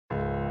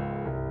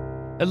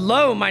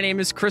Hello, my name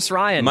is Chris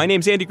Ryan. My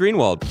name's Andy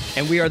Greenwald.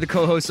 And we are the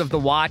co-hosts of The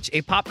Watch,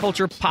 a pop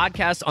culture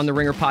podcast on the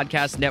Ringer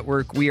Podcast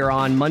Network. We are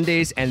on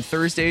Mondays and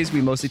Thursdays.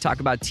 We mostly talk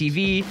about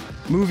TV,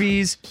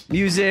 movies,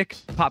 music,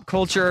 pop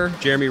culture.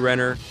 Jeremy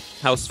Renner,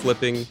 house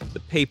flipping, the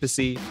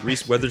papacy,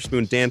 Reese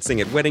Witherspoon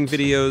dancing at wedding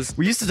videos.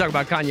 We used to talk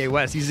about Kanye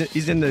West.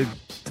 He's in the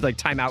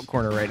timeout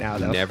corner right now,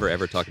 though. Never,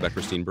 ever talk about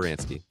Christine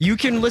Baranski. You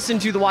can listen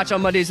to The Watch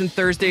on Mondays and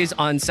Thursdays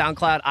on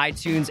SoundCloud,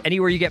 iTunes,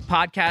 anywhere you get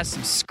podcasts.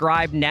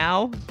 Subscribe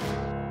now.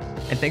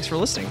 And thanks for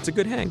listening. It's a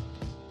good hang.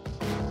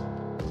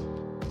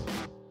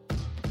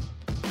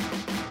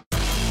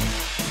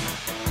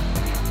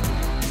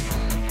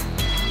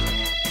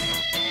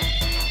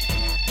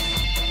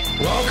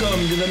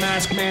 Welcome to the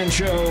Masked Man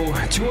Show.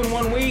 2 in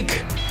 1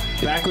 week.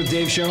 Back with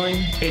Dave Schilling.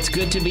 It's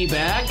good to be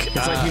back.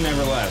 It's like you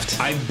never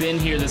left. I've been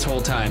here this whole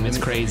time. It's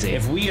crazy.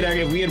 If we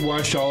had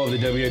watched all of the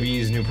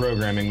WWE's new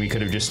programming, we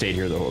could have just stayed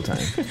here the whole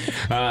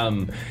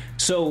time.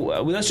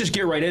 So let's just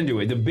get right into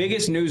it. The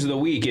biggest news of the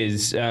week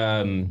is,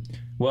 I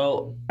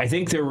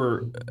think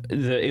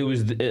it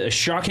was a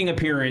shocking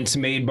appearance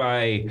made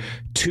by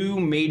two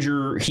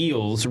major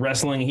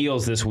wrestling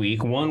heels this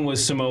week. One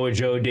was Samoa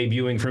Joe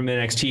debuting from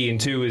NXT, and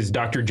two is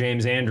Dr.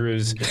 James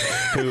Andrews,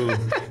 who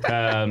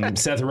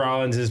Seth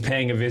Rollins is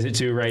paying a visit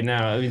to right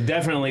now. I mean,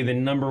 definitely the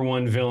number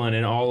one villain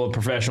in all of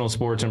professional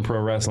sports and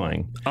pro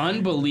wrestling.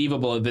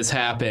 Unbelievable that this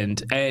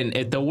happened, and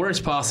at the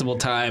worst possible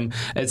time.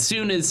 As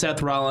soon as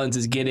Seth Rollins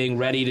is getting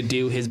ready to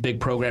do his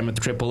big program with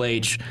Triple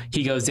H,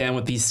 he goes down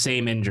with the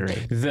same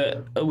injury.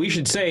 We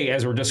should say,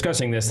 as we're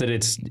discussing this, that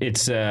it's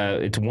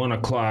 1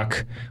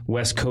 o'clock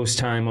West Coast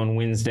time on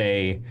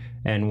Wednesday,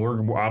 and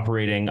we're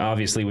operating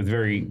obviously with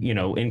very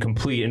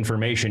incomplete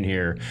information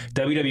here.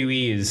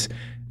 WWE is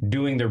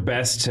doing their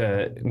best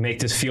to make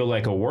this feel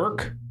like a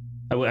work.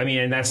 I mean,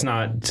 and that's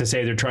not to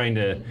say they're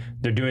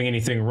doing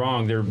anything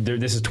wrong.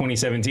 This is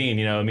 2017,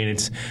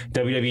 it's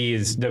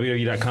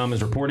WWE.com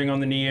is reporting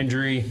on the knee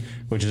injury,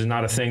 which is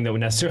not a thing that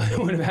would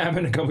have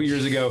happened a couple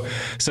years ago.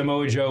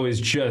 Samoa Joe is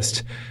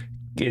just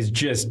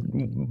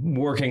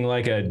working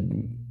like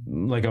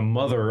a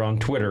mother on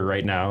Twitter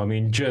right now. I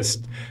mean,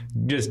 just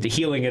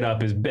healing it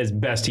up as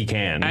best he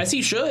can. As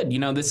he should.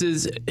 This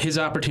is his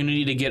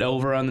opportunity to get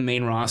over on the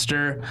main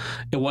roster.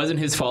 It wasn't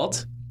his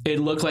fault. It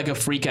looked like a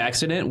freak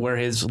accident where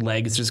his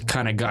legs just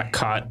kind of got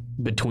caught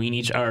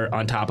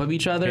on top of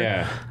each other.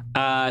 Yeah.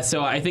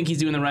 So I think he's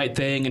doing the right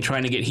thing and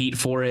trying to get heat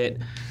for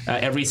it.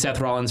 Every Seth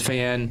Rollins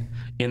fan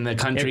in the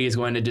country is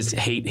going to just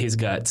hate his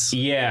guts.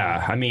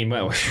 Yeah, I mean,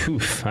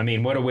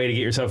 what a way to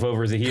get yourself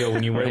over as a heel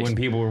when Right. when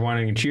people were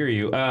wanting to cheer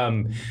you.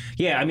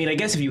 Yeah, I mean, I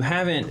guess if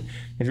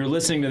you're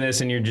listening to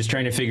this and you're just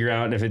trying to figure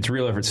out if it's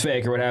real or if it's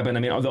fake or what happened, I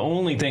mean, the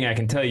only thing I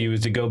can tell you is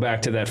to go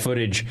back to that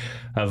footage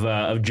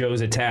of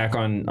Joe's attack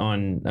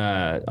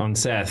on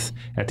Seth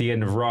at the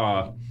end of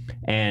Raw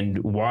and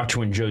watch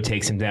when Joe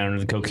takes him down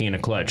into the coquina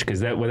clutch,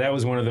 because that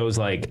was one of those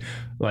like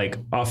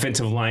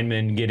offensive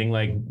linemen getting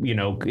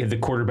the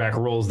quarterback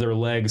rolls their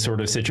legs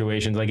sort of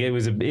situations. Like it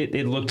was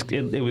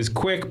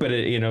quick, but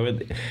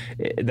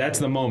that's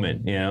the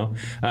moment.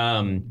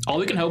 All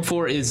we can hope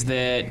for is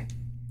that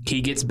he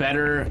gets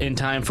better in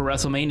time for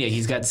WrestleMania.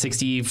 He's got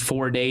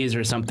 64 days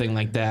or something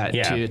like that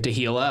to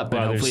heal up,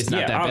 and hopefully it's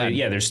not that bad.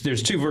 Yeah,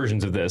 there's two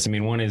versions of this. I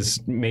mean, one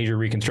is major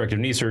reconstructive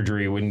knee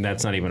surgery when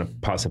that's not even a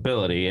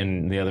possibility,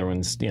 and the other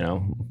one's,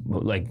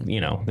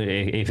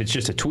 if it's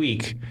just a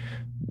tweak,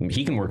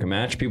 he can work a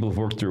match. People have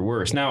worked through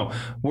worse. Now,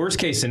 worst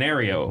case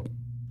scenario,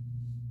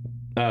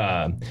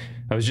 I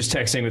was just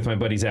texting with my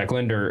buddy Zach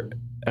Linder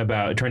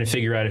about trying to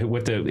figure out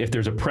if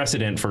there's a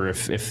precedent for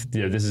if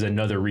this is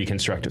another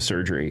reconstructive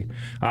surgery.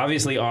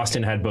 Obviously,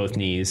 Austin had both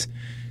knees.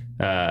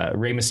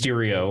 Rey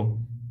Mysterio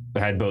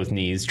had both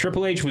knees.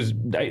 Triple H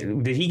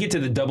did he get to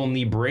the double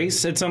knee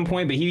brace at some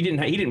point? But he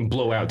didn't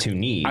blow out two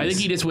knees. I think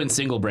he just went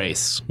single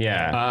brace.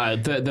 Yeah.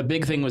 The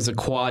big thing was the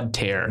quad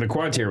tear. The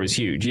quad tear was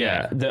huge.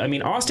 Yeah.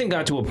 Austin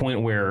got to a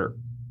point where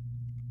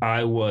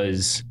I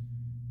was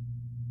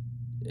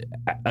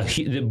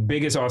the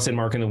biggest Austin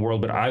mark in the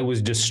world, but I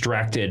was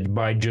distracted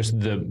by just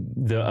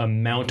the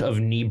amount of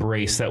knee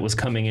brace that was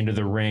coming into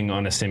the ring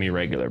on a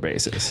semi-regular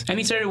basis. And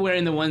he started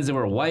wearing the ones that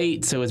were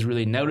white, so it was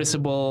really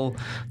noticeable.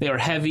 They were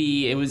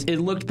heavy. It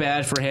looked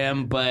bad for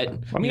him, but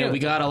we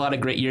got a lot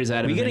of great years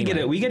out of him.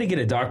 We got to get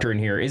a doctor in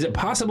here. Is it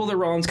possible that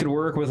Rollins could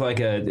work with like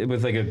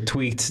a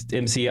tweaked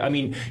MCL? I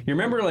mean, you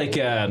remember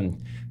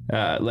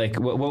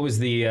what was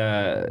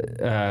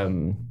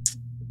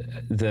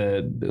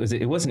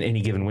it wasn't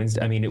Any Given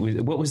Wednesday. I mean, it was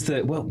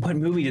what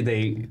movie did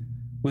they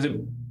was it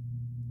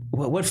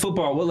what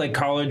football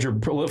college or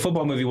what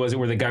football movie was it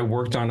where the guy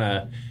worked on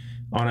a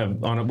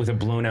with a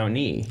blown out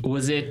knee?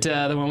 Was it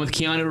the one with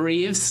Keanu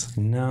Reeves?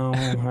 No,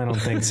 I don't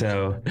think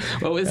so.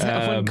 What was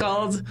that one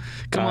called?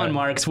 Come on,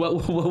 Marks.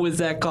 What was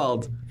that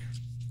called?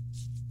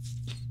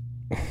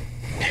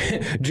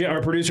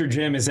 Our producer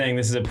Jim is saying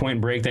this is a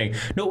Point Break thing.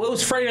 No, it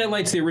was Friday Night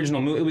Lights, the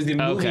original movie. It was the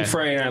movie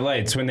Friday Night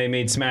Lights when they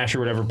made Smash or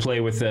whatever play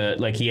with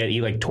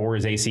he tore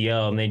his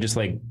ACL and they just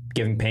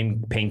giving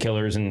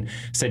painkillers and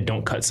said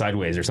don't cut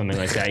sideways or something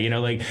like that.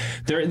 Like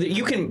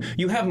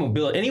you have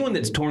mobility. Anyone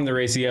that's torn their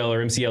ACL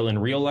or MCL in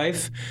real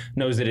life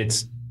knows that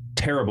it's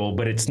terrible,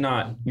 but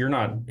you're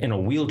not in a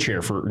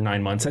wheelchair for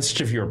 9 months. That's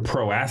just if you're a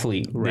pro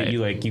athlete, right?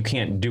 That you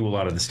can't do a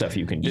lot of the stuff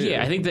you can do.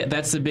 Yeah, I think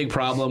that's the big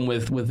problem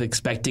with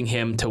expecting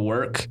him to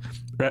work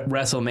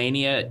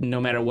WrestleMania, no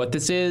matter what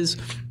this is.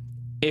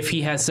 If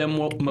he has some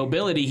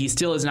mobility, he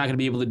still is not going to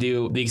be able to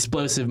do the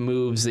explosive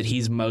moves that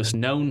he's most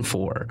known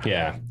for.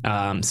 Yeah.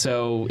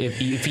 So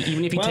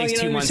even if he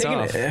takes 2 months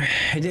off,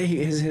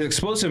 his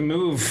explosive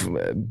move,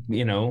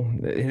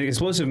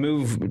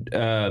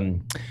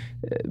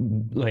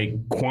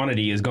 like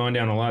quantity has gone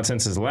down a lot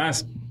since his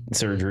last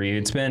surgery.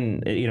 It's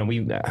been,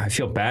 I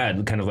feel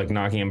bad kind of like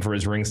knocking him for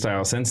his ring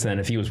style since then.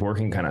 If he was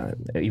working kind of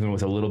even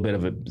with a little bit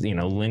of a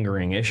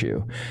lingering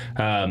issue.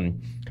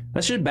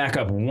 Let's just back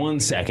up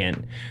 1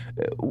 second.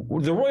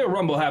 The Royal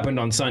Rumble happened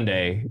on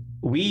Sunday.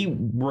 We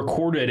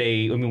recorded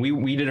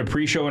we did a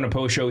pre-show and a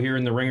post-show here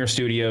in the Ringer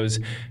Studios.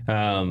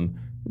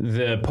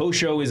 The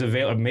post-show is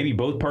available. Maybe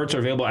both parts are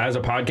available as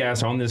a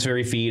podcast on this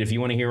very feed. If you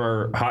want to hear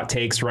our hot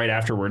takes right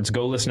afterwards,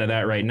 go listen to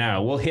that right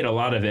now. We'll hit a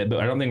lot of it, but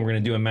I don't think we're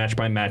going to do a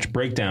match-by-match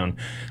breakdown.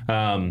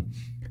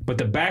 But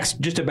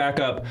just to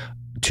back up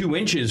 2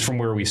 inches from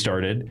where we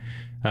started,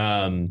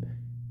 I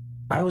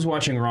was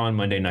watching Raw on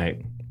Monday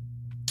night.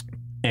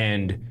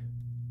 And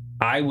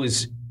I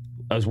was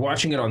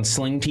watching it on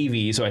Sling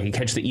TV so I could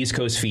catch the East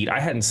Coast feed. I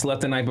hadn't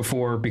slept the night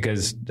before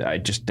because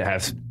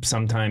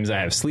sometimes I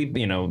have sleep,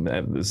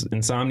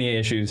 insomnia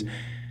issues.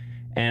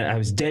 And I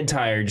was dead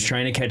tired just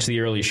trying to catch the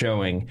early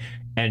showing.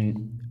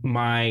 And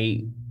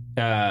my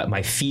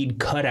feed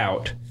cut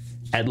out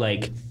at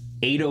like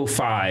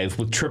 8:05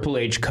 with Triple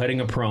H cutting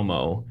a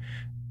promo.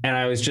 And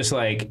I was just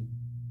like,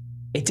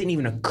 it didn't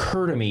even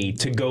occur to me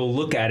to go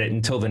look at it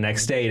until the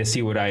next day to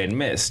see what I had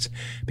missed.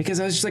 Because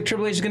I was just like,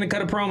 Triple H is going to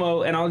cut a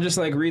promo and I'll just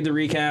like read the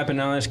recap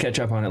and I'll just catch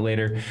up on it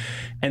later.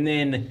 And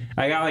then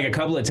I got like a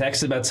couple of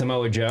texts about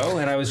Samoa Joe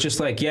and I was just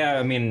like, yeah,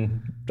 I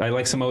mean, I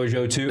like Samoa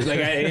Joe too. Like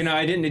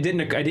I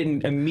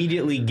didn't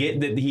immediately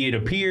get that he had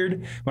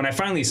appeared. When I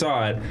finally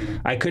saw it,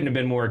 I couldn't have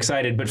been more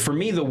excited. But for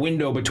me, the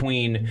window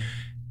between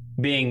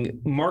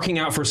marking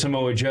out for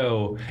Samoa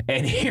Joe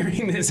and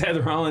hearing that Seth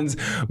Rollins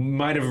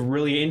might have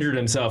really injured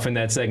himself in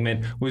that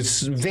segment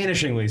was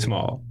vanishingly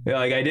small.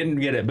 Like I didn't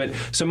get it. But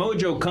Samoa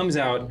Joe comes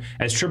out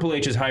as Triple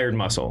H's hired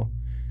muscle.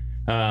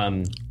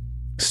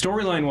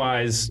 Storyline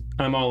wise,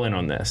 I'm all in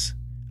on this.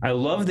 I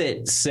love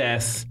that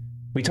Seth,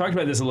 we talked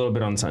about this a little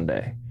bit on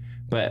Sunday,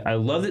 but I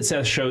love that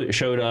Seth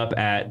showed up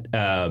at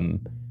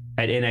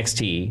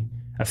NXT,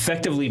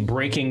 effectively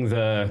breaking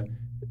the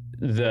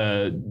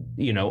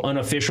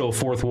unofficial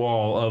fourth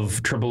wall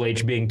of Triple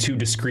H being two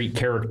discrete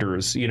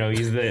characters.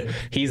 He's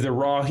the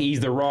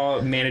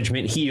Raw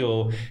management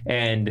heel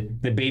and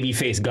the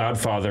babyface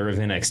godfather of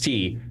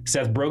NXT.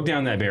 Seth broke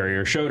down that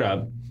barrier, showed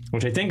up,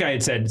 which I think I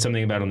had said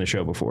something about on the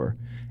show before.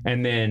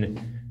 And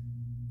then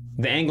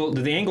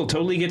did the angle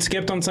totally get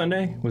skipped on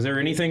Sunday? Was there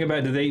anything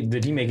about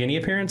did he make any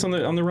appearance on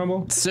the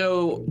Rumble?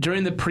 So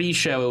during the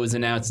pre-show, it was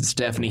announced that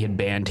Stephanie had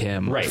banned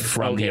him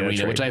from the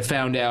arena, which I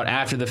found out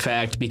after the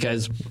fact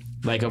because,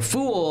 like a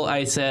fool,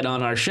 I said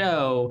on our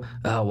show,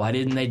 why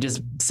didn't they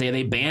just say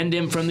they banned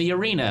him from the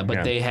arena?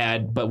 But they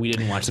had, but we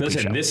didn't watch the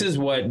pre-show. This is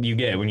what you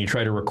get when you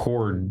try to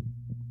record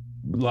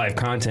live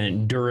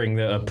content during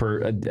the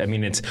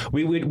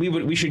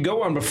we should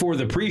go on before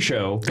the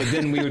pre-show, but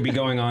then we would be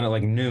going on at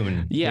like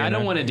noon. Yeah, I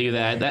don't want to do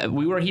that.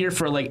 We were here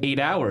for like 8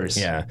 hours.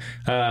 Yeah.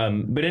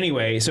 But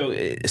anyway, so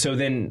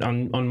then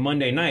on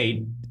Monday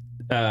night,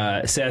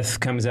 Seth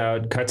comes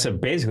out, cuts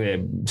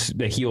basically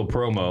a heel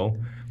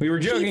promo. We were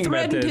joking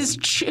about this. He threatened his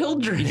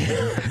children.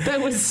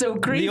 That was so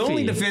creepy. The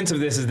only defense of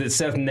this is that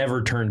Seth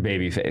never turned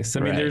babyface.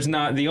 I mean, there's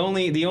not the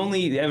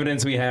only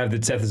evidence we have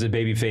that Seth is a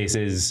babyface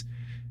is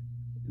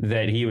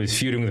that he was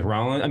feuding with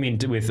Rollins. I mean,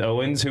 with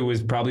Owens, who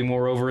was probably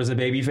more over as a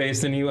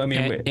babyface than he. I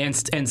mean,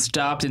 and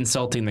stopped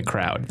insulting the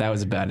crowd. That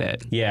was about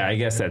it. Yeah, I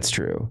guess that's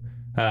true.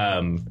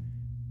 But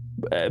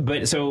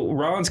so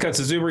Rollins cuts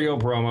a super heel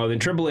promo. Then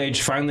Triple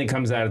H finally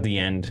comes out at the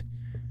end.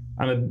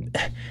 I'm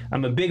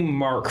a big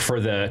mark for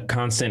the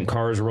constant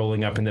cars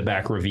rolling up in the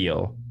back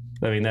reveal.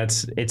 I mean,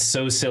 it's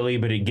so silly,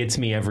 but it gets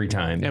me every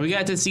time. And we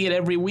got to see it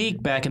every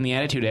week back in the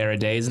Attitude Era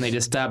days, and they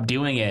just stopped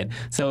doing it.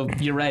 So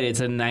you're right;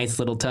 it's a nice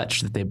little touch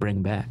that they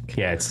bring back.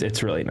 Yeah,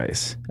 it's really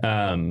nice.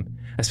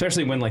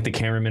 Especially when like the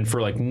cameramen,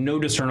 for like no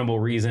discernible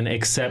reason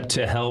except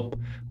to help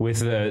with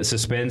the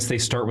suspense, they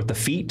start with the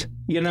feet.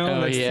 And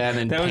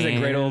then that was a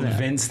great old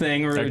Vince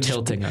thing, where they're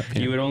tilting up.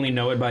 You would only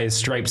know it by his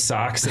striped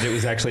socks that it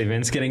was actually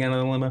Vince getting out of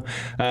the limo.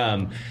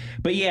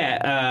 But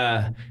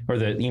yeah, or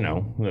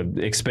the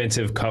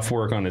expensive cuff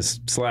work on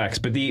his slacks.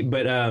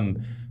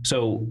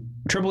 So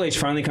Triple H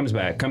finally comes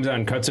out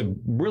and cuts a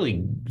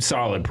really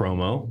solid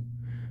promo.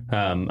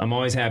 I'm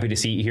always happy to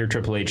hear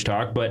Triple H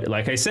talk, but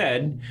like I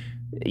said,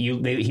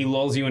 he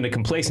lulls you into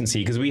complacency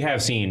because we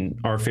have seen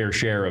our fair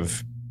share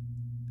of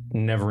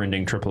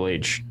never-ending Triple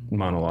H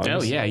monologues.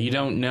 Oh, yeah. You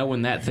don't know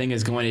when that thing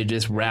is going to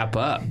just wrap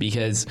up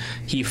because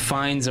he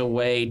finds a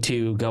way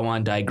to go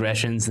on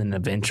digressions and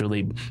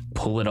eventually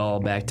pull it all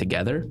back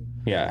together.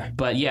 Yeah.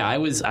 But yeah,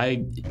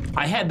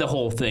 I had the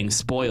whole thing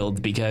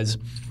spoiled because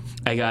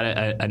I got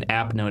an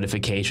app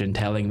notification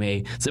telling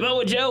me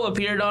Samoa Joe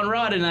appeared on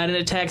Raw tonight and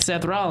attacked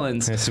Seth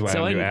Rollins. This is why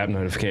I do app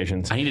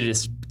notifications. I need to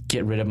just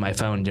get rid of my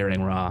phone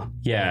during Raw.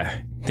 Yeah.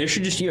 There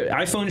should just your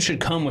iPhone should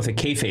come with a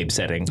kayfabe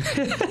setting.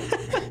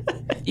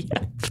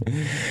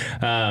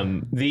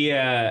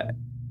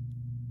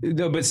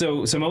 But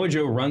so Samoa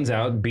Joe runs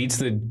out, beats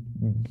the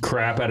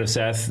crap out of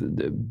Seth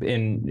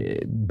in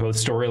both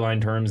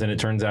storyline terms, and it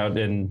turns out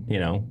in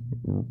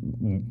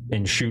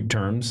shoot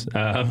terms.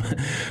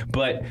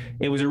 But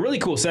it was a really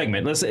cool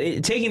segment.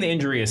 Taking the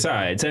injury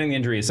aside, setting the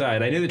injury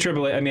aside, I knew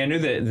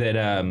that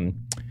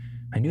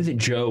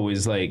Joe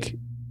was like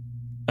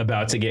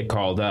about to get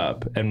called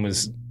up, and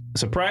was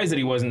surprised that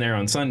he wasn't there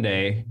on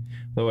Sunday.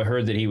 Though I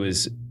heard that he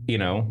was,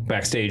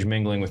 backstage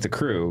mingling with the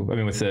crew. I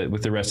mean, with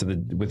the rest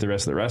of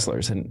the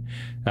wrestlers, and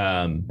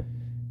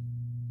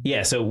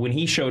So when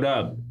he showed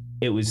up,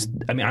 it was.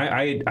 I mean,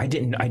 I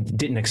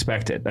didn't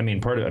expect it. I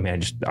mean, I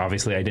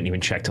didn't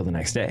even check till the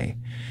next day.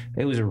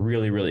 It was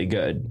really, really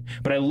good.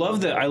 But I love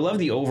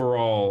the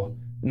overall.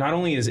 Not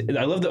only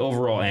I love the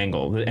overall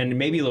angle, and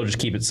maybe they'll just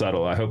keep it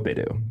subtle. I hope they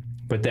do.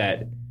 But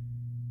that.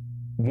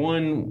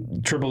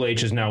 One, Triple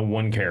H is now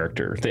one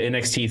character. The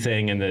NXT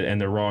thing and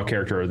the Raw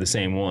character are the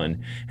same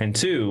one. And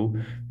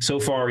two, so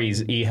far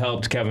he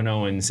helped Kevin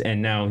Owens,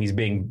 and now he's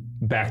being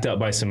backed up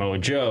by Samoa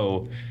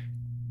Joe.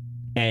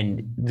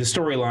 And the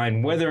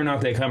storyline, whether or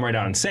not they come right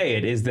out and say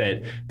it, is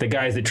that the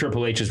guys that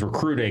Triple H is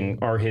recruiting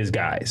are his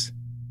guys.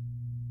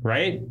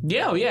 Right?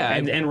 Yeah, oh yeah.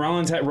 And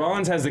Rollins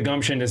has the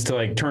gumption just to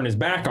like turn his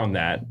back on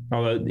that.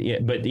 Although,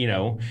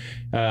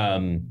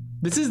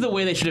 this is the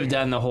way they should have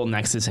done the whole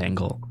Nexus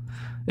angle.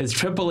 Is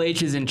Triple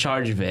H is in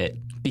charge of it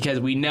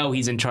because we know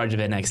he's in charge of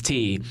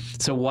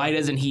NXT. So why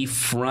doesn't he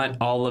front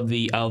all of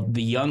the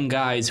young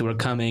guys who are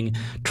coming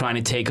trying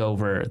to take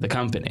over the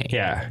company?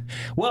 Yeah.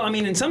 Well, I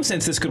mean, in some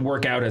sense, this could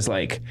work out as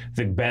like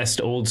the best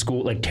old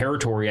school like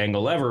territory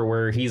angle ever,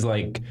 where he's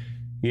like,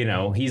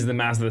 he's the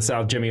Master of the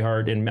South, Jimmy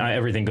Hart, and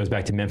everything goes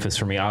back to Memphis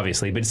for me,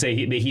 obviously. But say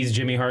he's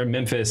Jimmy Hart in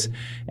Memphis,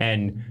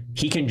 and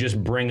he can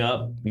just bring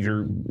up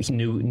your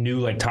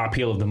new like top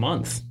heel of the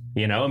month.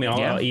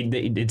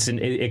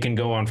 It can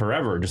go on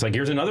forever. Just like,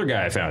 here's another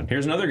guy I found.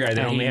 Here's another guy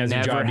that only has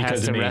a job because of me. He never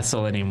has to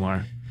wrestle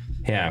anymore.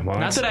 Yeah, well,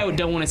 not that I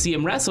don't want to see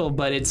him wrestle,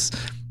 but it's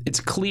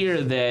clear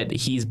that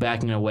he's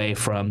backing away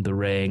from the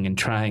ring and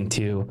trying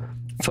to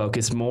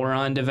focus more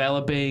on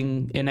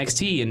developing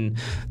NXT and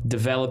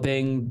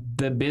developing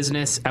the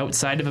business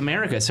outside of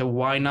America. So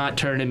why not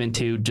turn him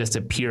into just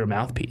a pure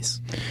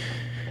mouthpiece?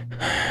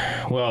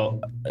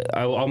 Well,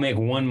 I'll make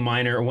one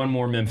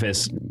more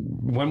Memphis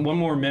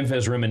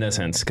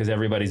reminiscence because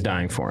everybody's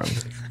dying for him.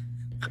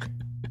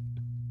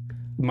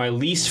 My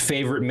least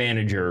favorite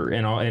manager,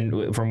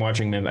 and from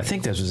watching Memphis, I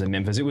think this was in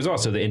Memphis. It was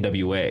also the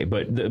NWA,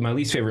 but my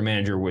least favorite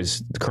manager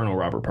was Colonel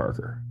Robert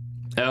Parker.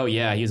 Oh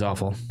yeah, he's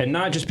awful, and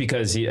not just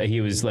because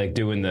he was like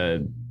doing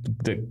the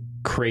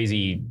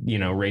crazy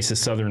racist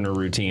Southerner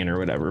routine or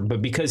whatever,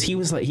 but because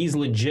he's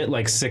legit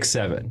like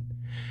 6'7".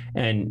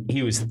 And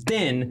he was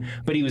thin,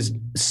 but he was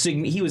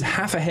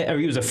half a head, or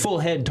he was a full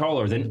head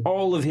taller than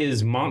all of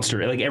his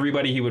monster, like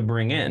everybody he would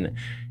bring in.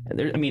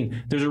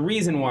 There's a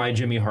reason why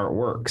Jimmy Hart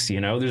works,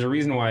 There's a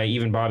reason why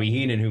even Bobby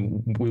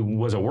Heenan, who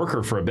was a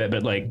worker for a bit,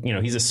 but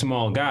he's a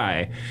small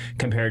guy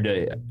compared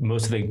to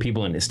most of the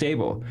people in his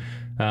stable.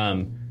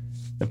 My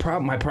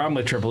problem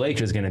with Triple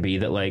H is going to be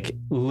that like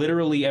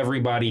literally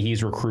everybody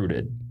he's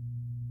recruited.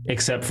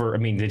 Except for,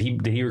 did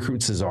he recruit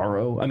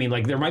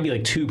Cesaro? There might be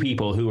like two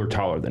people who are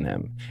taller than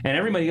him, and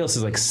everybody else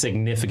is like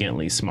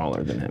significantly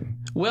smaller than him.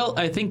 Well,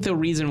 I think the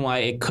reason why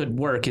it could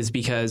work is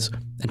because,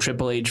 and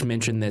Triple H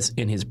mentioned this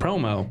in his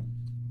promo,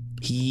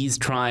 he's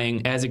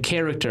trying as a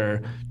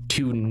character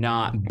to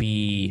not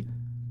be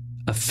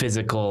a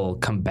physical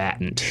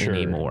combatant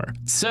anymore.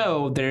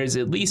 So there's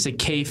at least a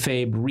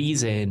kayfabe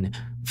reason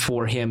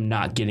for him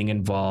not getting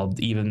involved,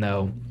 even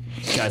though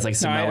guys like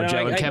Samoa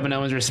Joe and Kevin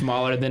Owens are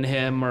smaller than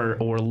him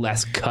or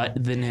less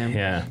cut than him.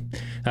 Yeah.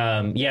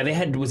 They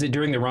had, was it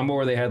during the Rumble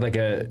where they had like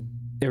I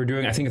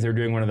think they were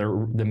doing one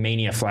of the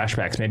Mania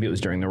flashbacks. Maybe it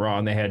was during the Raw,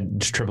 and they had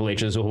Triple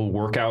H's whole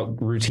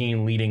workout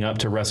routine leading up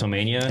to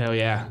WrestleMania. Oh,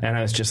 yeah. And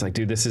I was just like,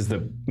 dude, this is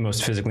the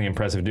most physically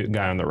impressive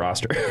guy on the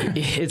roster.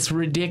 It's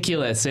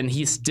ridiculous, and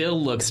he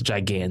still looks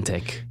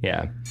gigantic.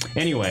 Yeah.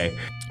 Anyway,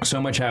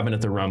 so much happened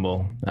at the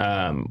Rumble.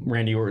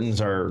 Randy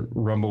Orton's our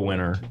Rumble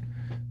winner.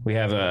 We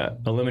have a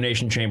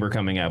Elimination Chamber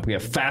coming up. We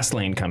have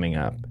Fastlane coming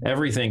up.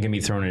 Everything can be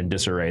thrown in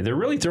disarray. They're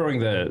really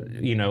throwing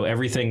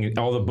everything,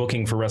 all the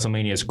booking for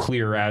WrestleMania is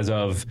clear as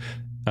of,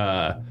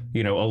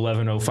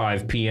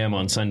 11:05 p.m.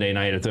 on Sunday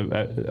night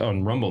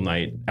on Rumble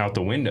night out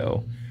the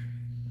window.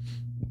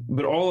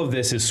 But all of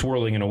this is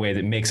swirling in a way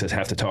that makes us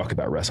have to talk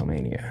about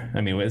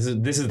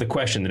WrestleMania. This is the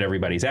question that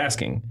everybody's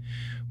asking.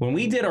 When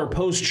we did our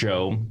post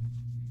show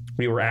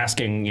we were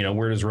asking,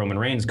 where does Roman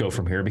Reigns go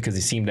from here? Because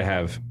he seemed to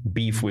have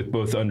beef with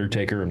both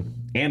Undertaker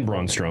and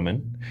Braun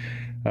Strowman.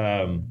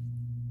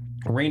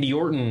 Randy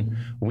Orton,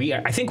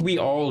 I think we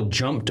all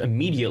jumped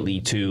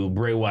immediately to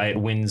Bray Wyatt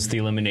wins the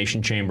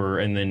Elimination Chamber,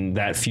 and then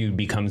that feud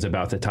becomes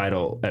about the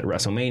title at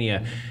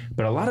WrestleMania.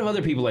 But a lot of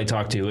other people I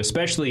talked to,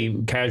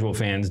 especially casual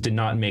fans, did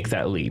not make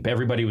that leap.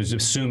 Everybody was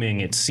assuming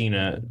it's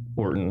Cena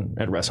Orton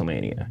at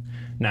WrestleMania.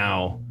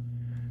 Now,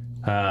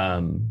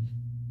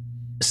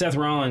 Seth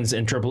Rollins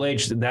and Triple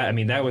H,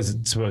 that was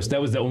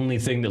the only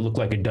thing that looked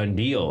like a done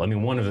deal. I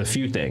mean, one of the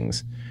few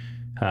things.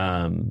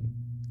 And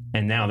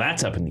now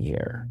that's up in the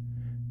air.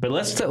 But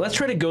let's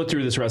try to go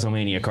through this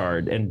WrestleMania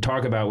card and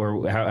talk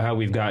about how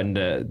we've gotten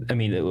to.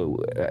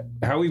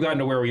 How we've gotten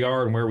to where we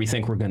are and where we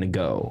think we're going to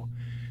go.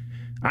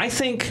 I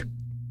think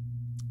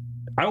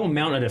I will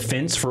mount a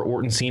defense for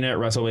Orton Cena at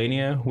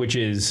WrestleMania, which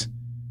is,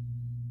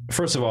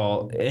 first of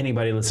all,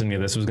 anybody listening to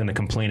this was going to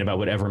complain about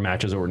whatever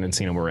matches Orton and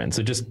Cena were in.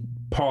 So just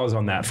pause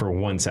on that for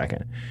 1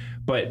 second.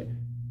 But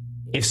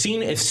if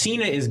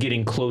Cena is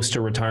getting close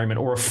to retirement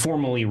or a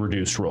formally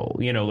reduced role,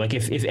 like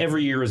if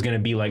every year is going to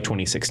be like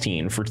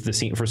 2016 for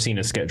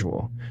Cena's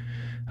schedule,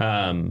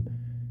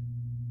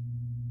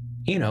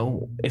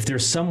 if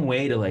there's some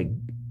way to like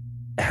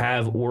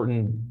have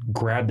Orton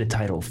grab the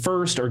title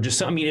first, or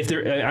just I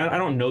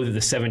don't know that the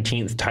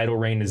 17th title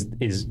reign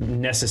is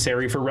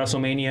necessary for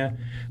WrestleMania,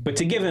 but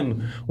to give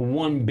him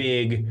one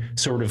big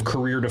sort of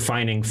career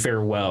defining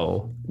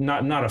farewell,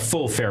 not a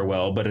full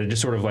farewell, but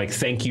just sort of like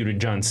thank you to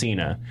John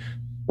Cena.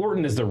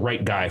 Orton is the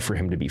right guy for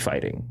him to be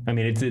fighting. I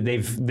mean,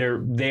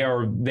 they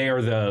are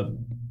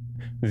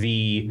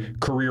the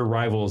career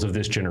rivals of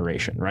this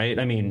generation, right?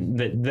 I mean,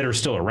 that are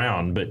still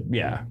around, but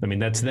yeah, I mean,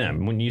 that's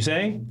them. Wouldn't you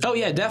say? Oh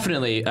yeah,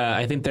 definitely.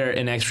 I think they're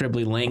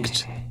inextricably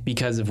linked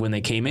because of when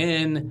they came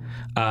in,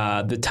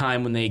 the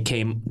time when they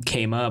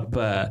came up,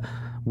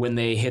 when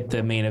they hit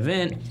the main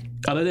event.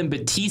 Other than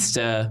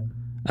Batista,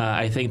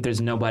 I think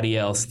there's nobody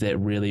else that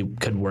really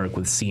could work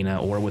with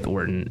Cena or with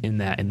Orton in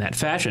that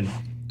fashion.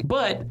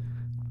 But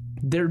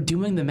they're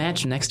doing the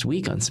match next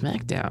week on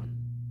SmackDown.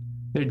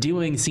 They're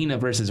doing Cena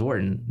versus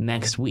Orton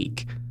next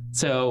week.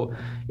 So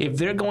if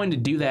they're going to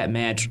do that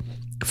match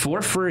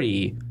for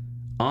free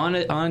on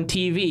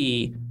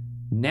TV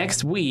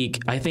next week,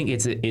 I think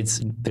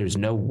there's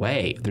no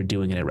way they're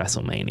doing it at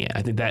WrestleMania.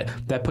 I think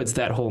that puts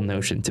that whole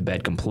notion to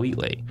bed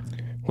completely.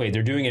 Wait,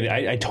 they're doing it.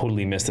 I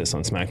totally missed this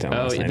on SmackDown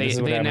last night. This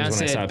is what happens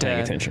when I stop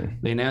paying attention.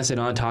 They announced it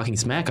on Talking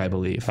Smack, I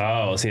believe.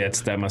 Oh, see,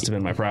 that must have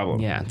been my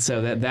problem. Yeah,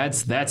 so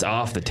that's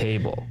off the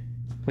table.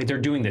 Wait, they're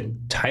doing the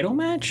title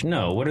match?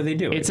 No, what are they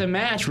doing? It's a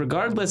match.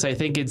 Regardless, I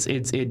think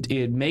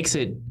it makes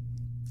it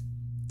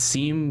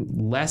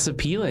seem less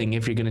appealing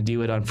if you're going to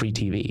do it on free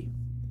TV,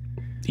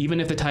 even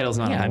if the title's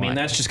not on the line. I mean,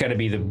 that's just got to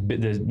be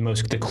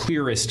the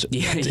clearest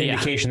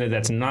indication that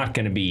that's not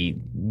going to be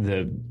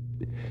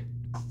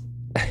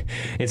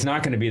it's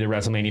not going to be the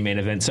WrestleMania main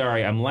event.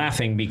 Sorry, I'm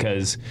laughing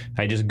because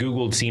I just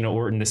Googled Cena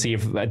Orton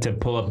to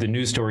pull up the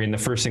news story, and the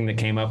first thing that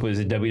came up was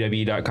a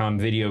WWE.com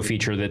video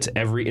feature that's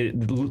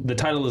the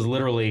title is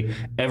literally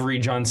every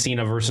John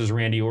Cena versus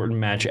Randy Orton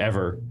match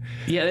ever.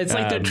 Yeah, it's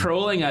like they're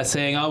trolling us,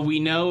 saying, "Oh, we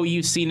know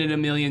you've seen it a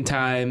million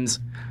times.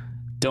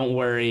 Don't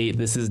worry,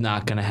 this is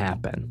not going to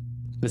happen.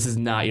 This is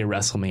not your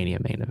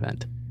WrestleMania main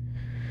event."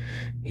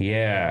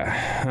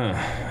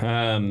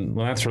 Yeah.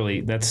 Well,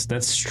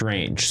 that's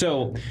strange.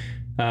 So,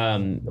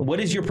 what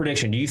is your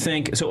prediction? Do you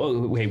think so?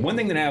 Okay, one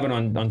thing that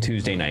happened on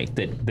Tuesday night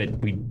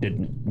that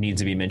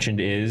needs to be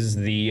mentioned is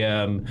the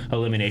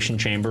Elimination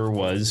Chamber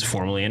was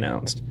formally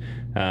announced.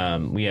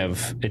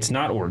 It's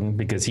not Orton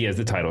because he has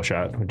the title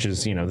shot, which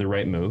is the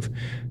right move,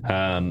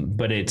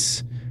 but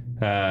it's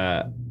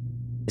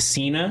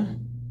Cena.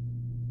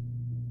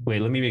 Wait,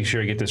 let me make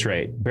sure I get this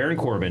right. Baron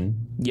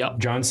Corbin. Yep.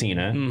 John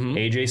Cena,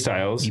 AJ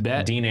Styles,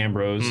 Dean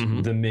Ambrose,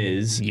 The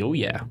Miz,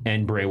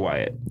 and Bray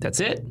Wyatt. That's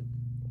it.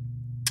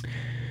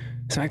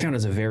 SmackDown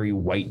is a very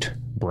white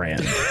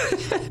brand.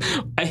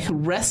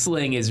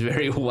 Wrestling is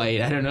very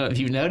white. I don't know if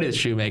you've noticed,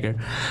 Shoemaker.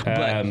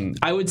 But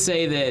I would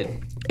say that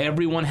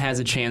everyone has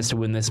a chance to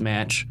win this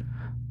match,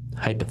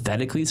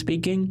 hypothetically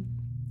speaking,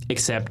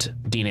 except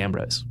Dean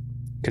Ambrose.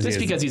 Just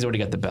because he's already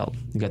got the belt.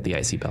 He got the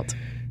IC belt.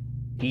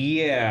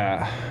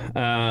 Yeah.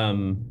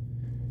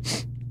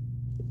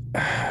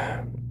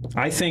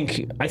 I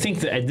think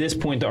that at this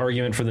point the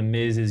argument for the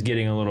Miz is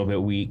getting a little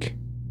bit weak.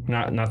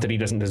 Not that he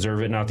doesn't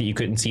deserve it. Not that you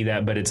couldn't see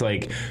that, but it's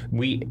like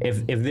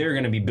if they're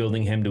going to be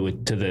building him to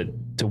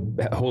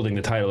holding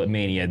the title at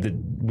Mania,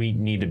 we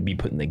need to be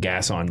putting the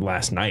gas on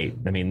last night.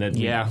 I mean that.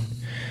 Yeah.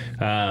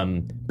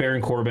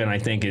 Baron Corbin, I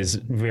think, is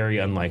very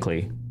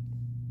unlikely.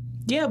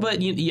 Yeah, but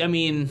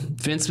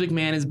Vince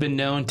McMahon has been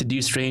known to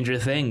do stranger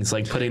things,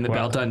 like putting the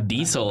belt on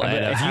Diesel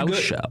at a house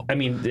show. I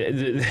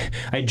mean,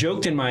 I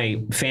joked in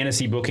my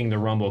fantasy booking the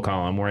Rumble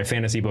column where I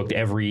fantasy booked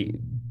every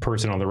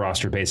person on the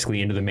roster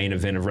basically into the main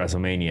event of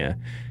WrestleMania.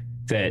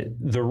 that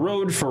the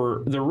road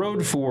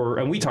for,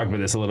 and we talked about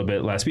this a little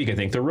bit last week, I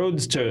think, the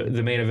roads to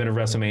the main event of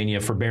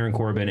WrestleMania for Baron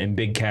Corbin and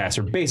Big Cass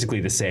are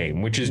basically the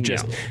same, which is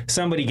just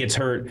somebody gets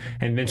hurt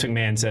and Vince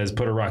McMahon says,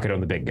 put a rocket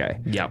on the big guy.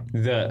 Yep.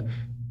 The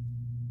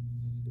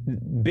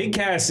Big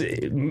Cass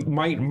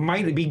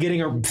might be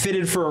getting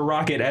fitted for a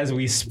rocket as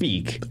we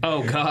speak.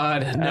 Oh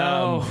God,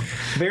 no!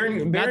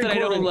 Baron Not that Corbin, I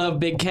don't love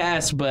Big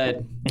Cass,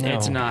 but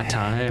it's not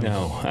time.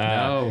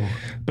 No.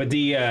 But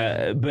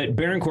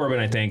Baron Corbin,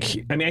 I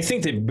think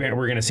that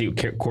we're going to see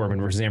Corbin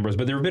versus Ambrose.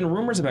 But there have been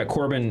rumors about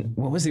Corbin.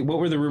 What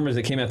were the rumors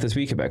that came out this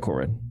week about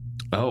Corbin?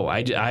 Oh,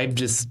 I've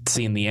just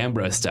seen the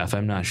Ambrose stuff.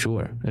 I'm not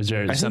sure. Is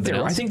there something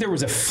else? I think there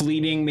was a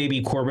fleeting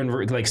maybe Corbin,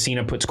 like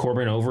Cena puts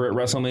Corbin over at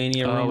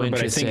WrestleMania. Oh,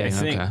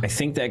 but I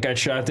think that got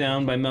shot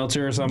down by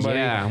Meltzer or somebody.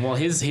 Yeah. Well,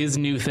 his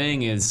new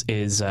thing is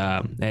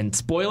and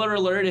spoiler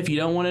alert if you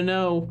don't want to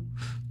know,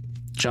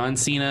 John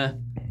Cena,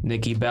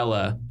 Nikki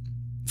Bella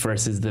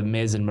versus The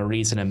Miz and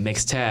Maurice in a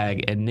mixed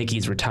tag, and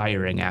Nikki's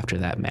retiring after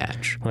that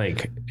match.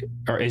 Like,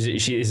 or is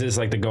this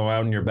like the go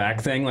out on your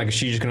back thing? Like, is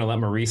she just going to let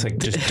Maurice like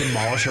just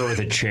demolish her with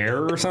a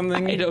chair or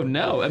something? I don't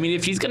know. I mean,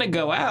 if she's going to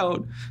go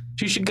out,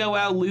 she should go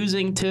out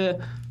losing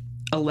to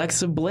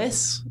Alexa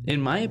Bliss,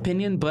 in my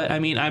opinion. But I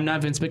mean, I'm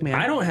not Vince McMahon.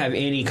 I don't have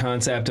any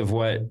concept of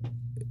what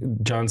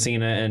John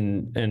Cena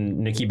and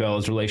Nikki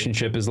Bella's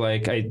relationship is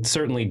like. I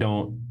certainly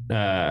don't.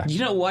 You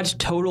don't watch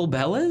Total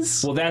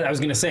Bellas? Well, that I was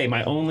going to say,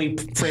 my only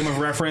frame of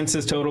reference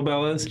is Total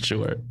Bellas.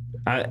 Sure.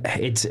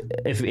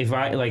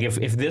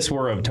 If this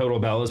were a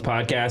Total Bellas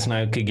podcast and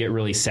I could get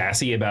really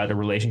sassy about the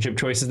relationship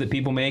choices that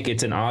people make,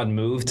 it's an odd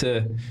move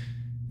to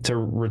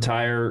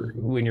retire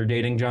when you're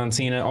dating John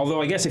Cena.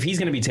 Although I guess if he's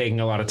going to be taking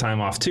a lot of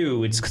time off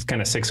too, it's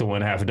kind of 6 of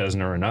one, half a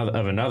dozen or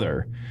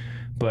another.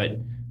 But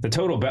the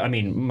Total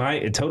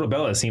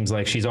Bella seems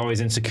like she's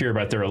always insecure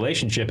about their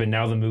relationship, and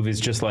now the move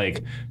is just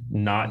like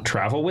not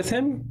travel with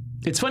him.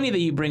 It's funny that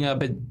you bring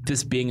up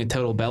this being a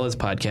Total Bellas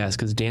podcast,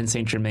 because Dan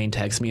St. Germain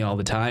texts me all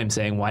the time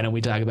saying, why don't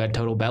we talk about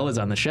Total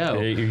Bellas on the show?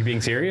 Are you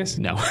being serious?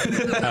 No.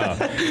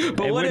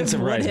 But what if?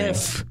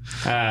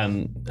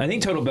 I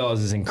think Total Bellas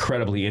is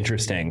incredibly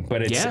interesting,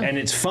 but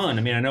it's fun.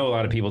 I mean, I know a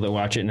lot of people that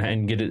watch it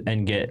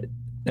and get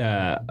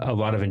a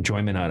lot of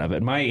enjoyment out of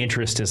it. My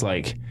interest is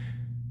like,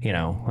 you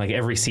know, like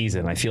every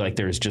season, I feel like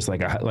there's just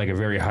like a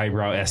very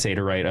highbrow essay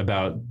to write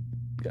about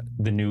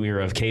the new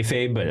era of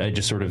kayfabe, but I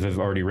just sort of have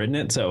already written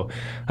it. So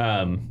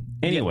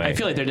anyway, I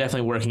feel like they're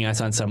definitely working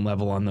us on some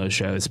level on those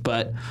shows,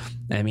 but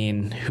I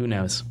mean, who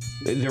knows?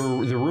 The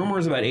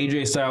rumors about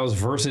AJ Styles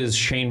versus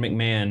Shane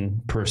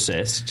McMahon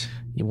persist.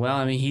 Well,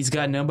 I mean, he's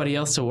got nobody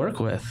else to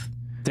work with.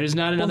 There's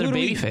not another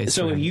babyface.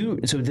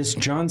 So this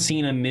John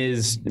Cena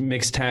Miz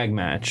mixed tag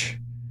match,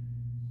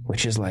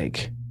 which is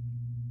like,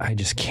 I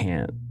just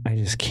can't.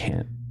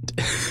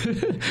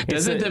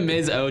 Doesn't The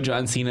Miz owe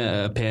John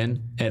Cena a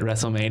pin at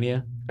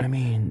WrestleMania? I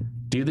mean,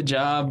 do the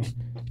job.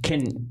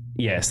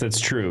 Yes, that's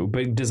true.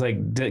 But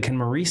can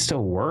Maurice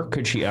still work?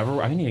 Could she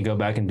ever? I need to go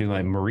back and do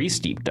like Maurice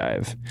deep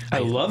dive. I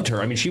loved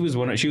her. I mean, she was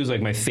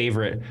like my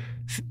favorite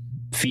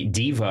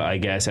diva, I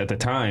guess, at the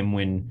time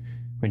when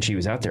she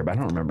was out there, but I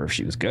don't remember if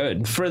she was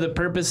good. For the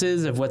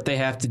purposes of what they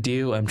have to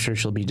do, I'm sure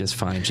she'll be just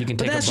fine. She can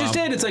take. But that's just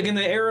it. It's like in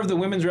the era of the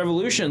women's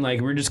revolution,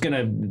 like we're just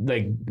gonna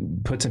like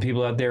put some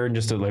people out there and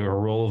just a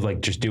role of like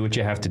just do what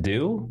you have to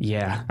do.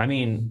 Yeah. I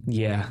mean,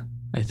 yeah.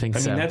 I think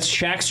so. I mean, that's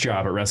Shaq's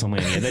job at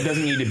WrestleMania. That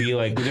doesn't need to be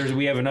like,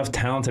 we have enough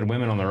talented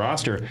women on the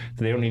roster that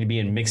they don't need to be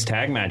in mixed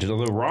tag matches.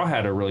 Although Raw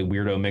had a really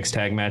weirdo mixed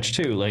tag match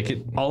too.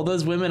 All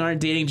those women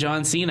aren't dating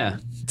John Cena.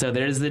 So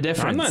there's the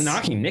difference. I'm not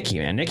knocking Nikki,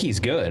 man.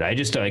 Nikki's good. I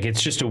just like,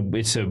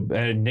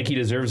 Nikki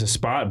deserves a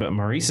spot, but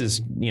Maurice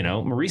has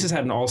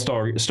had an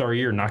all-star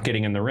year not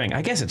getting in the ring.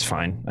 I guess it's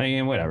fine. I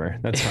mean, whatever.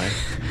 That's fine.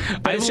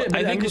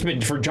 I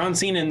think for John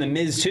Cena and The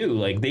Miz too,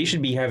 like they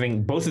should be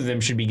both of them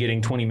should be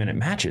getting 20-minute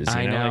matches.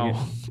 I know.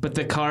 But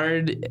the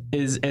card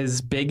is as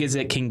big as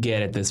it can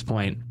get at this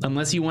point.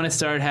 Unless you want to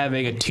start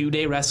having a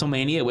 2-day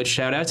WrestleMania, which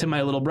shout out to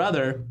my little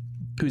brother,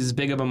 who's as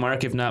big of a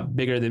mark, if not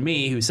bigger than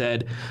me, who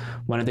said,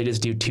 why don't they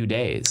just do 2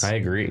 days? I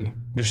agree.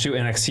 Just do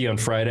NXT on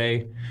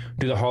Friday,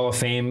 do the Hall of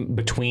Fame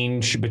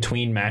between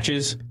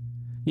matches.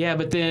 Yeah,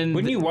 but then...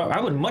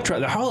 I would much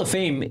rather... The Hall of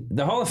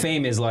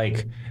Fame is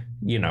like,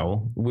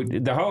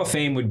 the Hall of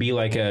Fame would be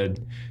like a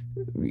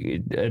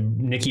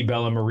Nikki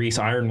Bella Maurice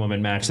Iron Woman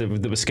match that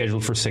was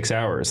scheduled for 6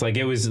 hours. Like,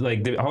 it was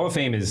like, the Hall of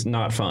Fame is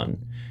not fun.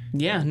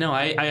 Yeah, no,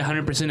 I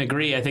 100%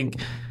 agree. I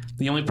think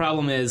the only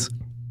problem is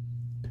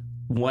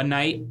one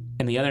night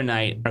and the other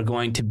night are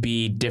going to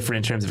be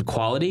different in terms of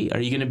quality. Are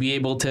you going to be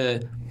able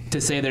to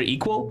say they're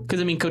equal?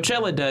 Because, I mean,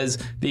 Coachella does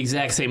the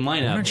exact same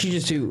lineup. Why don't you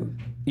just do...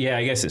 Yeah,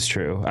 I guess it's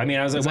true. I mean,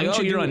 I was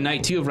like, you're on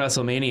night 2 of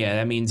WrestleMania.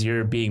 That means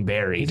you're being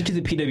buried. You could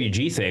do the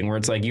PWG thing where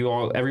it's like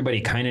everybody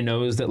kind of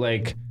knows that,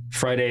 like,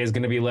 Friday is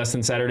going to be less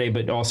than Saturday,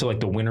 but also like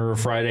the winner of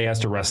Friday has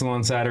to wrestle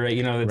on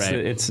Saturday.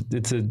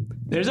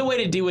 There's a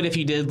way to do it if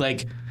you did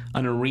like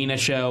an arena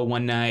show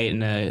one night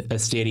and a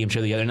stadium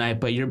show the other night,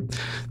 but you're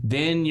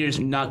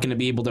not going to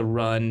be able to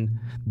run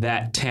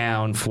that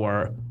town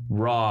for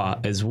Raw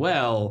as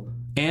well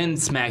and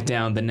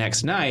SmackDown the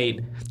next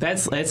night,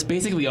 that's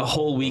basically a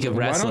whole week of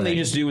wrestling. Why don't they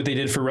just do what they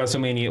did for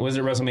WrestleMania? Was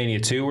it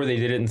WrestleMania 2 where they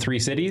did it in 3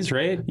 cities,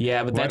 right?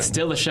 Yeah, but that's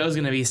still, the show's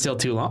going to be still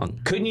too long.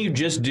 Couldn't you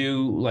just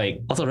do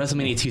like... Also,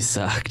 WrestleMania 2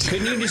 sucked.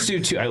 Couldn't you just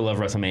do 2... I love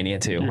WrestleMania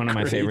 2, one of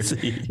my favorites.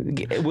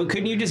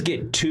 Couldn't you just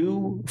get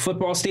 2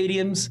 football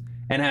stadiums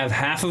and have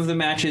half of the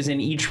matches in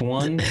each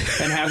one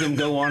and have them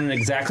go on at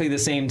exactly the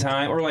same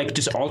time? Or like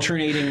just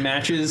alternating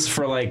matches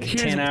for like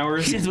 10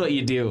 hours? Here's what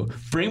you do.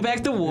 Bring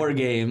back the War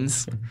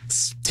Games,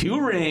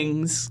 2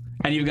 rings,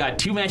 and you've got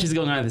 2 matches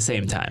going on at the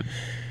same time.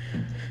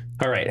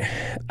 All right.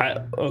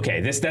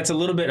 Okay, that's a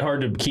little bit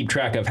hard to keep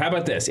track of. How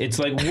about this? It's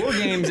like War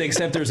Games,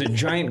 except there's a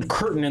giant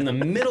curtain in the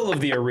middle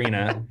of the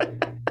arena.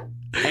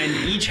 And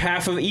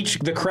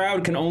the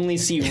crowd can only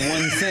see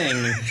one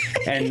thing,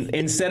 and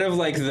instead of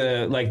like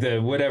the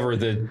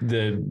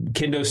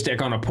kendo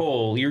stick on a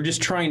pole, you're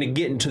just trying to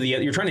get into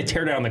you're trying to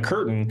tear down the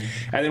curtain,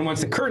 and then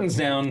once the curtain's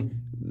down,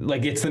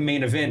 like it's the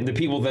main event, the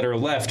people that are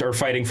left are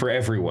fighting for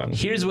everyone.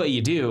 Here's what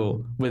you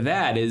do with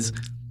that is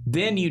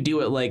then you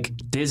do it like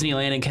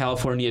Disneyland and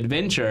California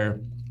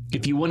Adventure.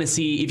 If you want to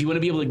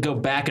be able to go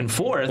back and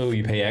forth. Oh,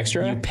 you pay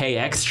extra? You pay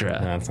extra.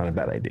 No, that's not a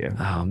bad idea.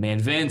 Oh, man.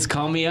 Vince,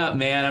 call me up,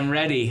 man. I'm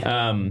ready.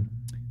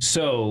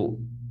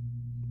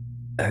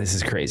 This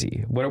is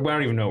crazy. I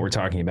don't even know what we're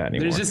talking about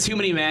anymore. There's just too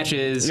many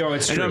matches. No,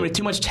 it's true.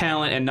 Too much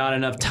talent and not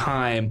enough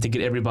time to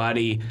get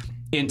everybody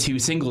into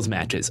singles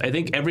matches. I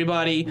think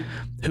everybody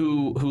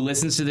who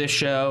listens to this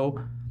show,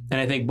 and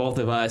I think both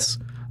of us,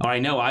 or I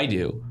know I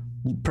do,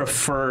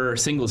 prefer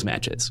singles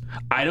matches.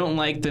 I don't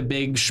like the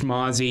big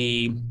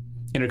schmozzy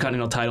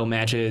Intercontinental title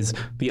matches,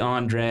 the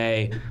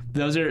Andre.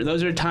 Those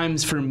are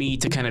times for me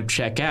to kind of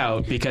check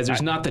out because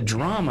there's not the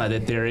drama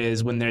that there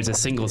is when there's a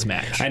singles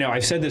match. I know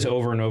I've said this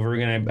over and over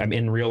again. I'm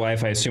in real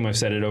life. I assume I've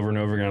said it over and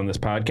over again on this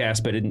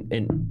podcast. But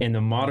in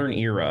the modern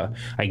era,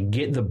 I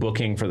get the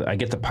booking I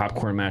get the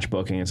popcorn match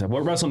booking and stuff.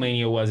 What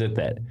WrestleMania was it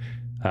that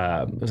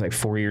it was like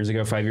 5 years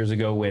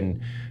ago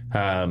when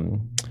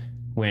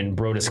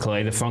Brodus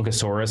Clay, the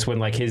Funkasaurus, when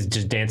like his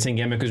just dancing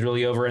gimmick was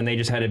really over and they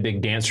just had a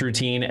big dance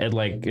routine at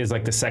like is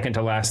like the second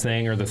to last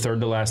thing or the third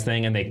to last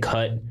thing, and they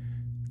cut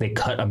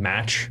a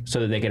match so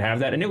that they could have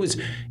that. And it was,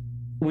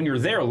 when you're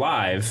there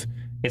live,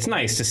 it's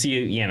nice to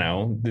see,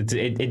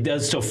 it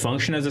does still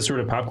function as a sort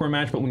of popcorn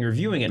match, but when you're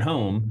viewing at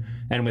home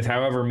and with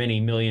however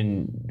many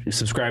million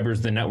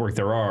subscribers the network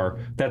there are,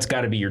 that's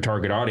got to be your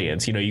target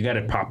audience. You got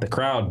to pop the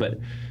crowd, but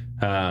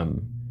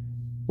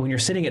when you're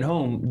sitting at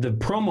home, the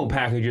promo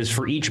packages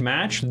for each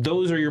match,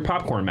 those are your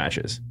popcorn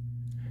matches.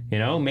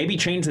 Maybe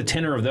change the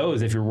tenor of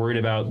those if you're worried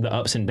about the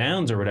ups and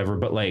downs or whatever,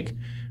 but like,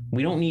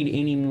 we don't need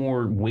any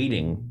more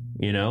waiting,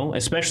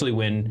 especially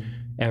when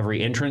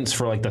every entrance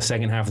for like the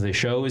second half of the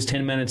show is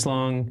 10 minutes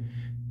long,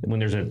 when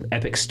there's an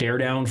epic stare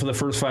down for the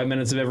first 5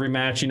 minutes of every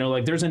match,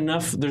 like there's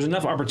enough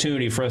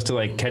opportunity for us to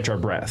like catch our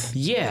breath.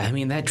 Yeah, I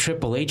mean, that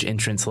Triple H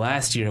entrance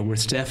last year where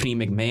Stephanie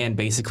McMahon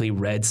basically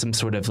read some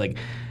sort of like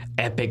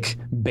epic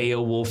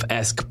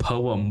Beowulf-esque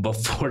poem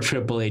before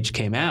Triple H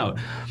came out.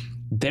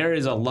 There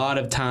is a lot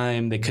of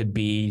time that could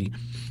be,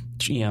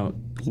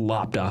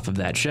 lopped off of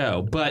that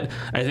show. But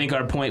I think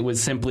our point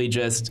was simply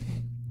just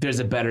there's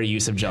a better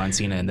use of John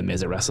Cena and The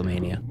Miz at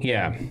WrestleMania.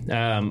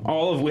 Yeah,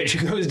 all of which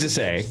goes to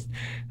say,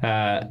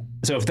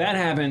 so if that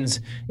happens,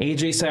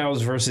 AJ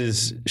Styles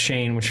versus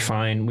Shane, which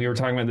fine. We were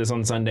talking about this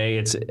on Sunday.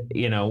 It's,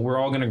 we're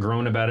all going to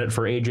groan about it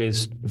for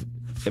AJ's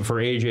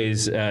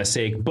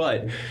sake,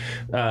 but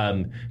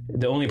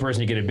the only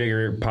person to get a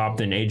bigger pop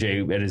than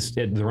AJ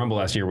at the Rumble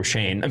last year was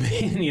Shane. I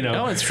mean,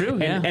 No, it's true.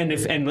 Yeah.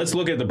 And let's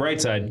look at the bright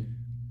side.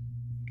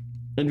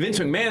 In Vince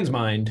McMahon's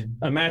mind,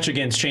 a match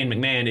against Shane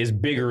McMahon is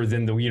bigger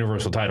than the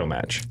Universal title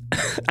match.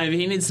 I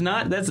mean, it's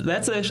not. That's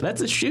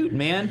a shoot,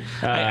 man.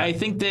 I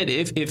think that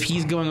if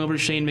he's going over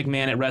Shane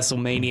McMahon at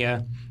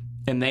WrestleMania,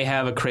 and they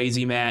have a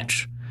crazy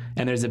match,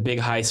 and there's a big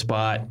high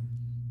spot,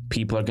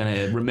 people are going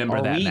to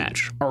remember that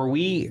match.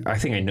 I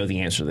think I know the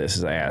answer to this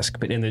as I ask,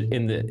 but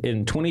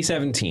in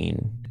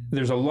 2017,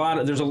 there's a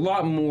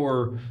lot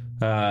more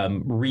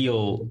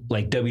real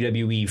like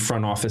WWE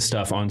front office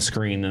stuff on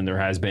screen than there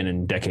has been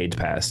in decades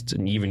past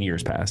and even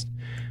years past.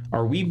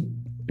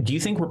 Do you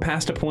think we're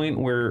past a point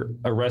where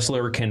a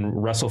wrestler can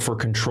wrestle for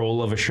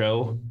control of a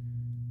show?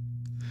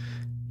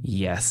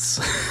 Yes.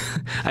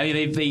 I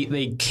mean,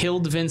 they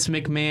killed Vince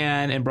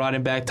McMahon and brought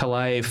him back to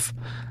life.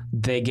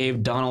 They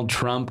gave Donald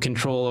Trump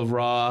control of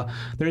Raw.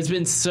 There's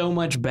been so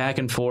much back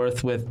and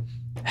forth with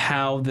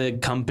how the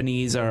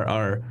companies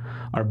are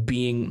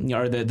being,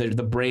 or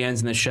the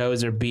brands and the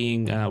shows are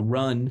being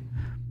run,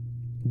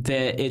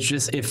 that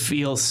it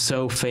feels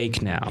so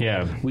fake now.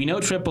 Yeah. We know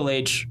Triple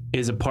H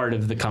is a part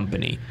of the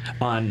company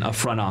on a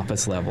front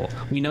office level.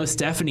 We know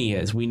Stephanie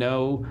is. We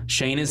know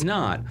Shane is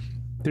not.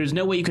 There's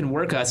no way you can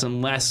work us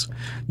unless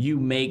you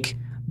make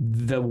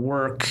the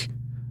work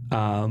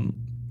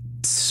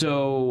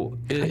so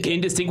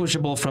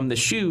indistinguishable from the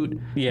shoot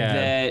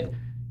that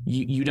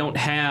you don't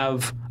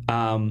have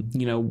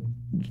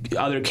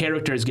other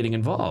characters getting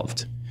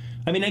involved.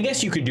 I mean, I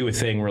guess you could do a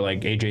thing where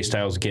like AJ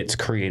Styles gets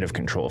creative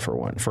control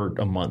for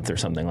a month or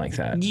something like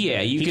that.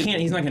 Yeah,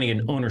 he's not going to get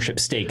an ownership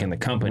stake in the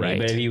company, Right.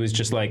 but if he was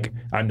just like,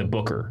 I'm the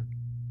booker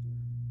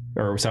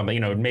or something,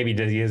 maybe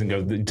he doesn't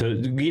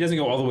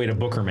go all the way to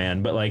Booker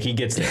Man, but like he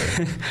gets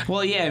there.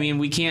 Well, yeah, I mean,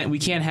 we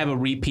can't have a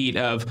repeat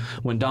of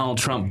when Donald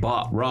Trump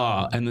bought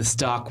Raw and the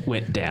stock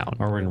went down.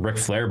 Or when Ric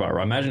Flair bought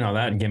Raw. Imagine how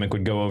that gimmick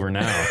would go over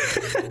now.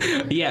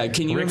 Yeah,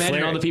 can you imagine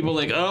Flair. all the people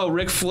like, oh,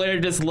 Ric Flair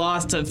just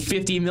lost to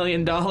 $50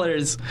 million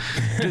just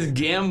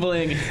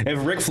gambling.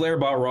 If Ric Flair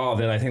bought Raw,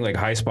 then I think like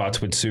High Spots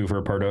would sue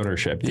for part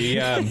ownership.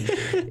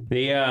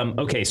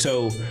 Okay,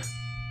 so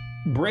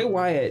Bray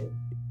Wyatt,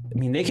 I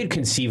mean, they could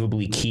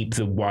conceivably keep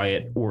the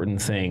Wyatt Orton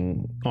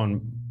thing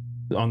on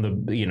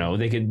the,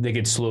 they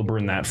could slow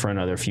burn that for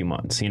another few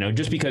months.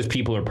 Just because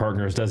people are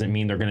partners doesn't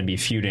mean they're going to be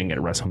feuding at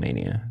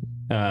WrestleMania.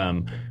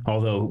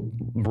 Although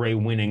Bray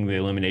winning the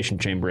Elimination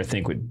Chamber, I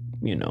think would,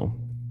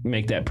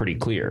 make that pretty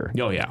clear.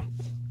 Oh yeah.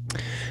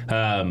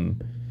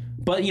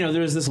 But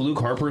there's this Luke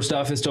Harper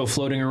stuff is still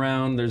floating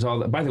around. There's all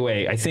that. By the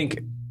way, I think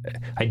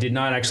I did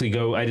not actually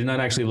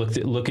look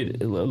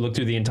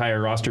through the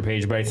entire roster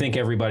page, but I think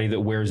everybody that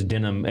wears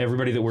denim,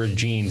 everybody that wears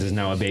jeans is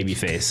now a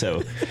babyface.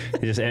 So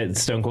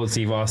Stone Cold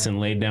Steve Austin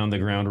laid down the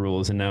ground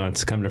rules, and now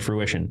it's come to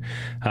fruition.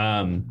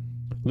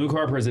 Luke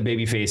Harper as a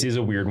babyface is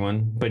a weird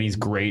one, but he's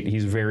great.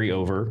 He's very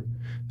over.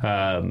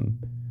 I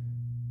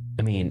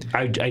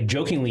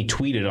jokingly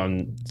tweeted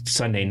on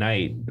Sunday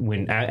night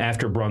when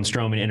after Braun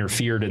Strowman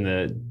interfered in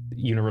the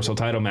Universal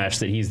title match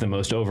that he's the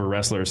most over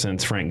wrestler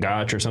since Frank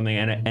Gotch or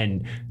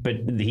something, but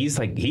he's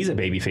a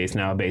babyface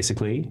now,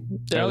 basically.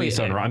 At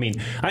least on Raw. I mean,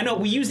 I know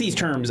we use these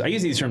terms. I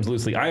use these terms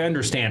loosely. I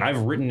understand.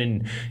 I've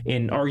written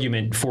in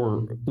argument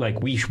for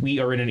like we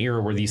are in an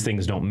era where these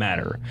things don't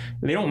matter.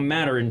 They don't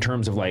matter in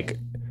terms of like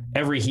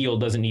every heel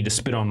doesn't need to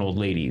spit on old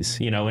ladies,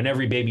 and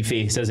every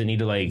babyface doesn't need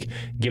to like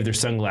give their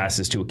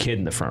sunglasses to a kid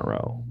in the front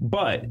row.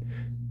 But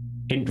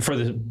for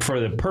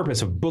the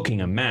purpose of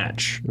booking a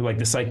match, like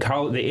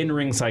the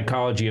in-ring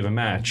psychology of a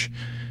match,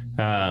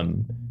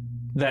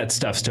 that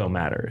stuff still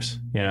matters,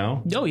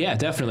 Oh yeah,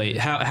 definitely.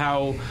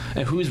 How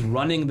and who's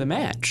running the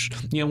match?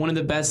 One of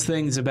the best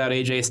things about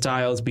AJ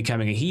Styles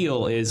becoming a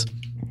heel is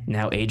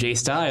now AJ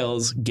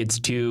Styles gets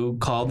to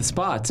call the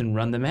spots and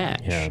run the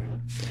match. Yeah.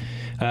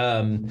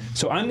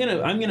 So I'm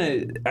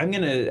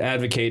gonna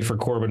advocate for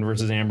Corbin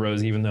versus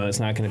Ambrose, even though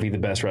it's not going to be the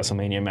best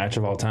WrestleMania match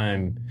of all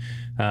time.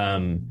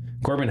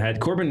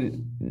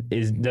 Corbin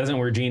doesn't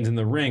wear jeans in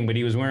the ring, but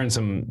he was wearing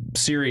some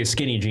serious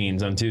skinny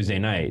jeans on Tuesday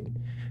night.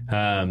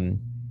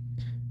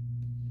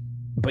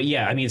 But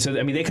yeah,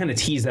 they kind of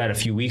teased that a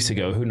few weeks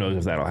ago. Who knows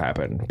if that'll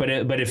happen? But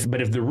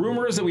if the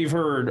rumors that we've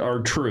heard are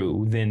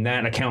true, then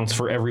that accounts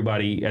for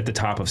everybody at the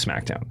top of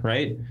SmackDown,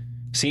 right?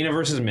 Cena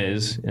versus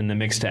Miz in the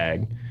mixed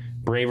tag,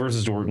 Bray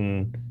versus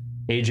Orton,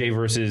 AJ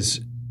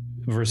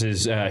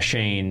versus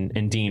Shane,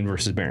 and Dean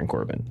versus Baron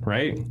Corbin,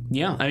 right?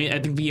 Yeah, I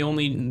think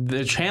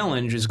the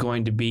challenge is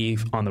going to be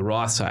on the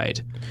Raw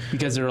side,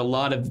 because there are a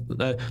lot of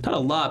not a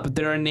lot, but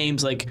there are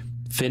names like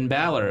Finn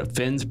Balor.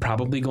 Finn's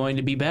probably going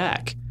to be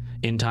back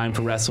in time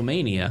for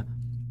WrestleMania,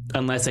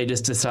 unless they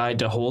just decide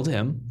to hold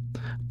him.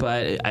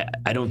 But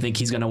I don't think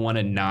he's going to want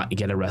to not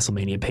get a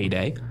WrestleMania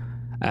payday.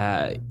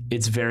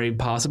 It's very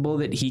possible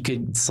that he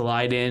could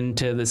slide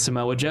into the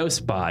Samoa Joe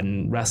spot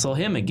and wrestle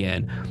him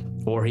again.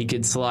 Or he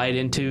could slide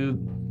into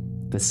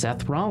the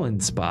Seth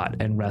Rollins spot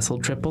and wrestle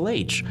Triple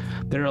H.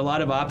 There are a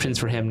lot of options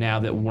for him now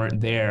that weren't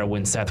there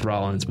when Seth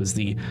Rollins was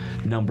the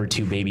number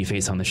 2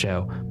 babyface on the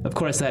show. Of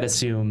course, that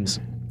assumes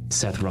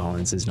Seth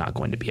Rollins is not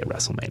going to be at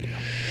WrestleMania.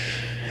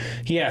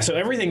 Yeah, so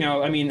everything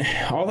else,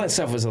 all that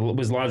stuff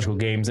was logical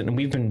games, and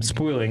we've been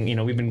spoiling,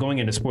 we've been going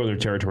into spoiler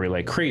territory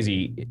like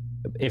crazy.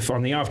 If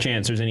on the off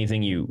chance there's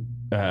anything you're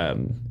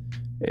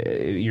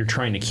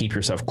trying to keep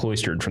yourself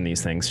cloistered from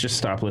these things, just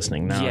stop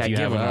listening now if you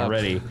haven't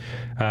already.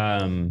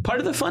 Part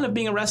of the fun of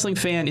being a wrestling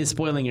fan is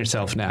spoiling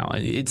yourself now.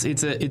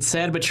 It's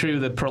sad but true.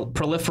 The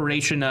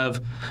proliferation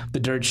of the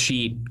dirt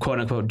sheet, quote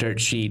unquote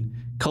dirt sheet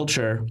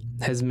culture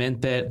has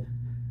meant that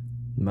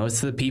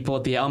most of the people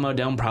at the Alamo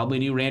Dome probably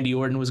knew Randy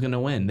Orton was going to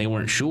win. They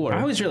weren't sure.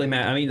 I was really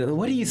mad.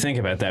 What do you think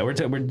about that?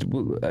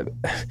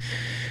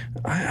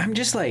 I'm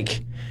just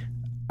like,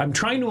 I'm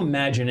trying to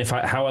imagine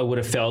how I would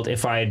have felt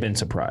if I had been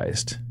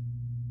surprised.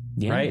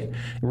 Yeah. Right?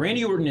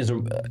 Randy Orton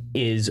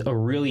is a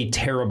really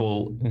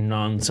terrible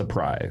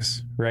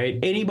non-surprise, right?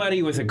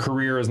 Anybody with a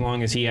career as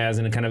long as he has,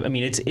 and a kind of,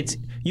 it's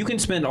you can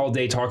spend all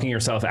day talking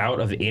yourself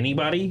out of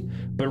anybody,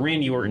 but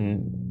Randy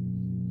Orton,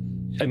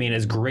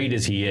 as great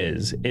as he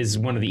is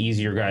one of the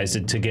easier guys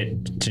to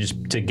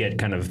get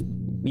kind of,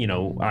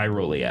 eye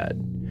rolly at.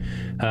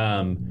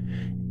 I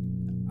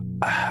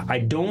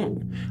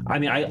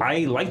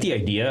like the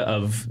idea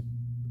of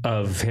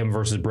him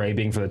versus Bray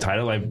being for the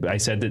title. I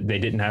said that they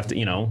didn't have to,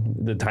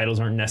 the titles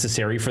aren't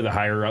necessary for the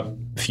higher up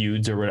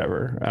feuds or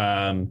whatever.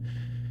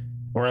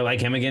 Or I like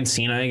him against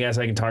Cena. I guess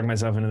I can talk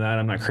myself into that.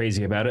 I'm not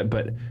crazy about it,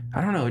 but I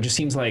don't know. It just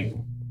seems like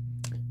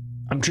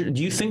Do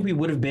you think we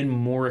would have been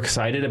more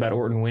excited about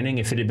Orton winning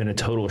if it had been a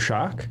total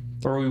shock?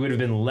 Or we would have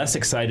been less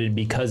excited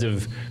because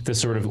of the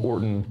sort of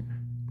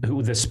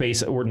the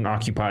space Orton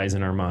occupies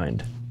in our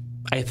mind?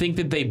 I think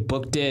that they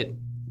booked it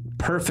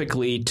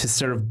perfectly to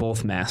serve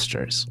both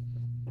masters.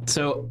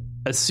 So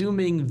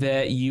assuming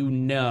that you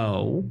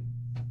know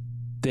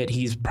that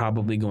he's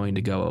probably going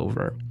to go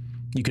over,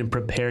 you can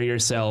prepare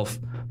yourself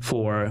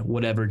for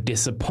whatever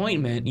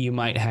disappointment you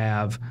might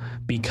have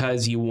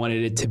because you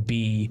wanted it to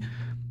be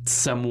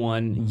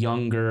someone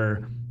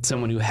younger,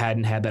 someone who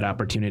hadn't had that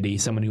opportunity,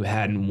 someone who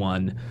hadn't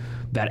won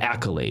that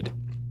accolade.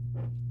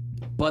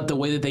 But the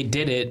way that they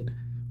did it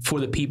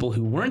for the people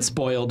who weren't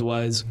spoiled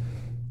was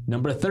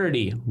number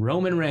 30,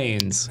 Roman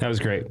Reigns. That was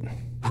great.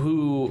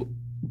 Who,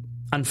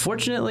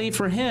 unfortunately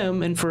for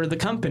him and for the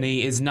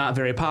company, is not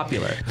very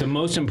popular. The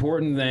most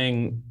important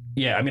thing,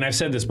 yeah, I mean, I've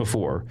said this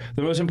before.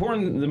 The most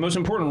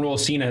important role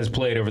Cena has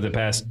played over the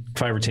past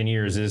 5 or 10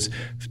 years is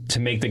to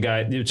make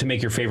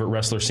your favorite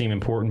wrestler seem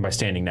important by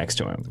standing next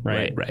to him,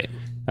 right? Right.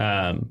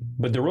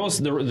 But the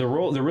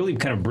really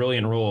kind of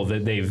brilliant role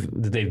that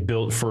they've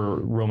built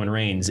for Roman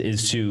Reigns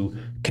is to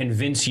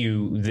convince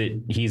you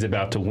that he's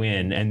about to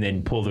win, and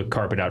then pull the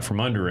carpet out from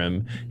under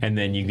him, and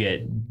then you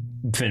get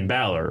Finn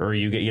Balor, or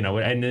you get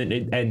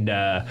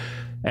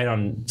and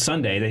on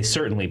Sunday they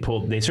certainly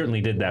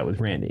did that with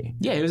Randy.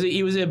 Yeah,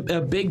 it was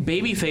a big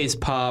babyface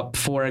pop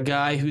for a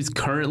guy who's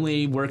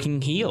currently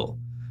working heel,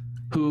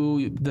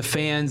 who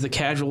the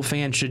casual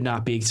fan should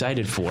not be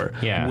excited for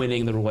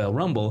winning the Royal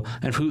Rumble,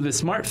 and who the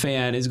smart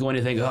fan is going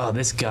to think, oh,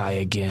 this guy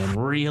again,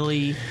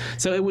 really?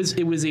 So it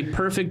was a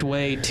perfect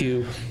way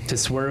to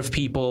swerve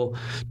people,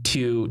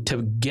 to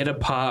get a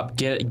pop,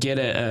 get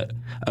a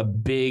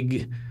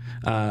big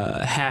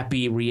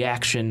happy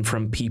reaction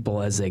from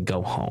people as they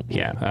go home.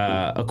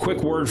 Yeah. A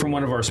quick word from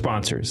one of our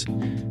sponsors.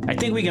 I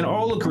think we can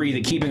all agree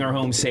that keeping our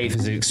home safe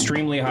is an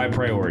extremely high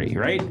priority,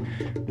 right?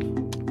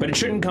 But it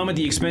shouldn't come at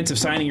the expense of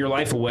signing your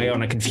life away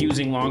on a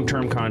confusing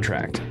long-term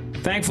contract.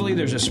 Thankfully,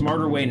 there's a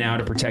smarter way now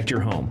to protect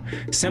your home.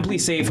 Simply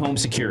Safe Home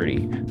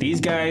Security.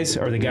 These guys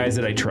are the guys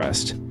that I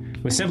trust.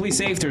 With Simply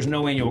Safe, there's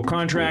no annual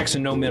contracts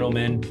and no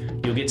middlemen.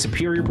 You'll get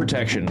superior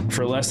protection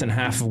for less than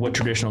half of what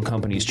traditional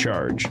companies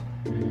charge.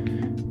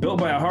 Built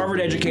by a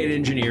Harvard-educated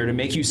engineer to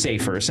make you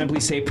safer, Simply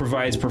Safe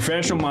provides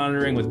professional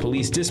monitoring with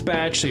police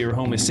dispatch so your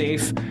home is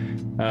safe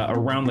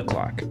around the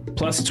clock.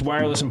 Plus, it's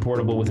wireless and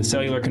portable with a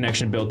cellular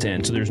connection built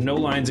in, so there's no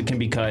lines that can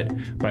be cut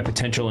by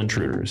potential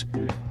intruders.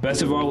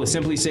 Best of all, with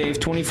Simply Safe,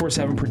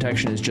 24/7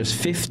 protection is just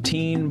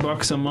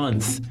 $15 a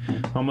month,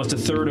 almost a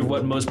third of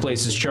what most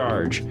places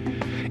charge.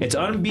 It's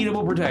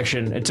unbeatable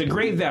protection, it's a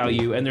great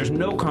value, and there's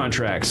no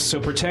contracts,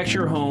 so protect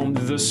your home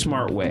the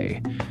smart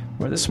way,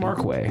 or the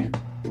smart way.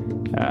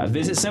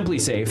 Visit Simply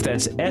Safe,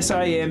 that's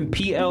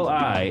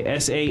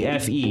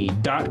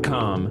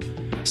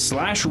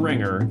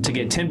SIMPLISAFE.com/ringer to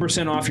get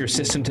 10% off your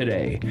system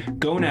today.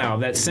 Go now,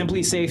 that's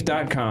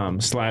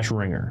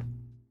simplysafe.com/ringer.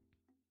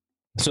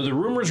 So the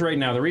rumors right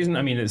now,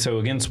 so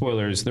again,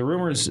 spoilers, the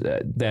rumors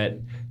there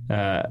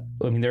are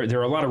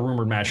a lot of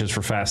rumored matches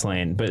for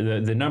Fastlane,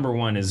 but the number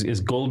one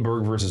is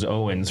Goldberg versus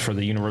Owens for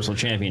the Universal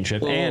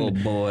Championship.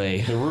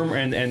 Boy. The rumor,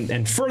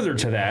 and further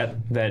to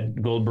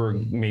that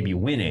Goldberg may be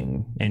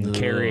winning and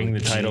carrying the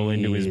title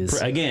into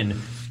his, again,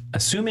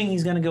 assuming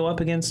he's going to go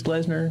up against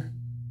Lesnar.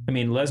 I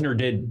mean, Lesnar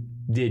did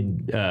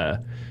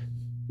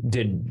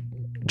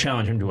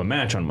challenge him to a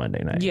match on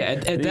Monday night. Yeah,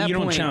 at that point, you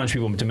don't challenge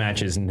people to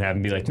matches and have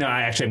them be like, no,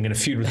 I'm going to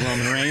feud with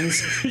Roman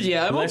Reigns.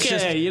 Yeah, I'm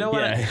okay. You know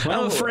what?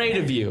 I'm afraid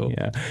of you.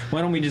 Yeah. Why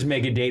don't we just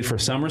make a date for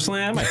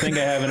SummerSlam? I think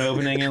I have an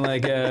opening in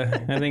I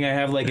think I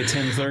have like a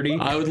 10:30.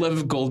 I would love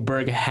if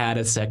Goldberg had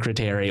a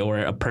secretary or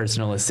a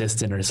personal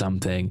assistant or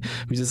something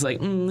who's just like,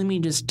 let me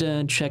just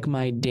check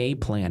my day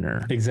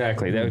planner.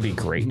 Exactly. That would be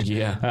great.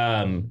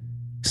 Yeah.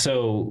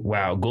 So,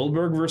 wow,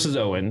 Goldberg versus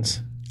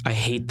Owens. I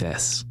hate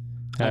this.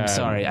 I'm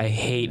sorry. I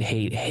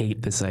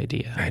hate this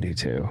idea. I do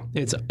too.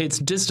 It's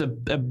just a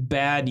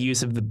bad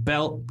use of the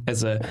belt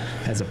as a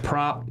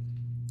prop.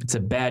 It's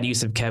a bad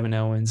use of Kevin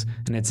Owens,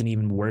 and it's an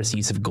even worse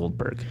use of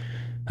Goldberg.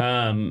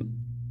 So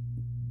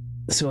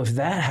if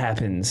that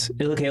happens,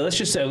 okay, let's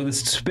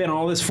spin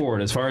all this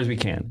forward as far as we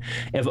can.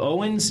 If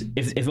Owens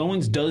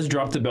does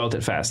drop the belt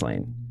at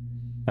Fastlane,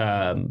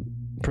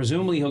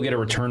 presumably he'll get a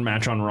return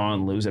match on Raw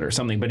and lose it or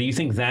something. But do you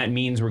think that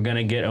means we're going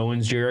to get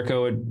Owens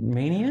Jericho at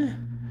Mania?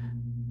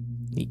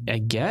 I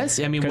guess.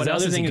 I mean, what the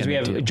else other thing is we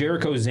have do?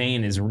 Jericho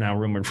Zayn is now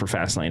rumored for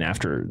Fastlane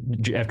after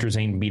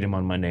Zayn beat him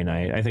on Monday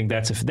night. I think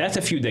that's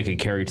a feud they could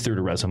carry through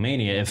to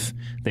WrestleMania if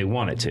they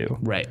wanted to.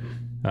 Right.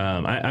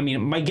 I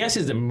mean, my guess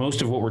is that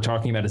most of what we're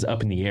talking about is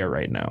up in the air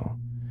right now.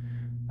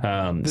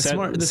 Seth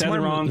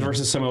Rollins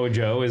versus Samoa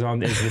Joe is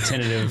the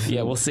tentative.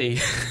 Yeah, we'll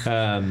see.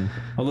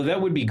 Although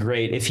that would be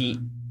great if he.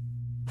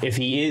 if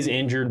he is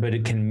injured, but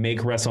it can make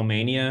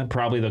WrestleMania,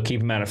 probably they'll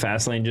keep him out of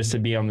Fastlane just to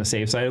be on the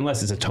safe side,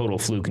 unless it's a total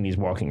fluke and he's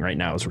walking right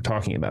now as we're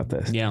talking about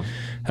this. Yeah.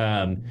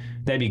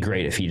 That'd be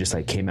great if he just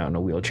like came out in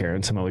a wheelchair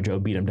and Samoa Joe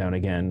beat him down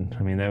again.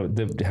 I mean,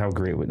 how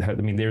great would that? I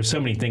mean, there's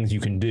so many things you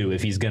can do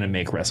if he's going to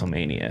make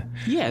WrestleMania.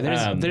 Yeah,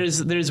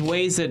 there's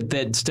ways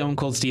that Stone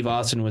Cold Steve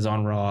Austin was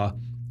on Raw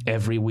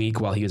every week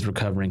while he was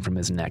recovering from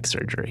his neck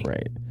surgery.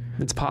 Right.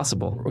 It's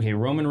possible. Okay,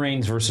 Roman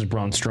Reigns versus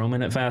Braun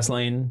Strowman at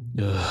Fastlane.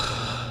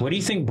 What do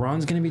you think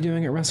Braun's going to be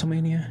doing at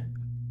WrestleMania?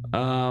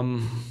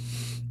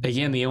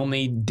 Again, the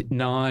only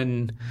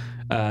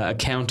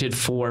accounted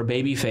for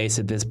babyface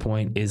at this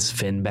point is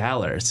Finn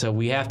Balor. So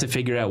we have to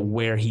figure out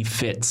where he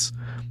fits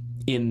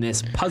in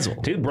this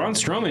puzzle. Dude, Braun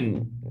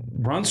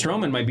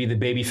Strowman might be the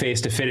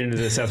babyface to fit into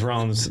the Seth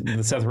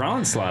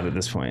Rollins slot at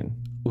this point.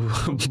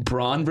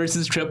 Braun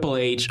versus Triple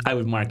H, I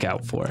would mark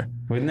out for.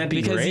 Wouldn't that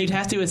be great? Because you'd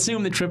have to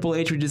assume that Triple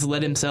H would just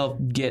let himself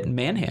get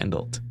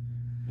manhandled.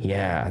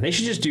 Yeah, they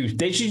should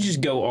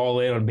just go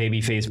all in on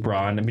babyface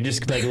Braun. I mean,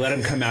 just like let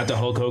him come out to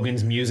Hulk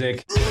Hogan's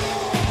music.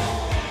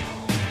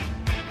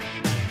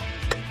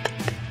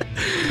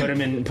 Put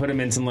him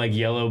in some like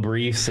yellow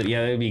briefs.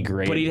 Yeah, that'd be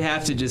great. But he'd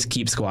have to just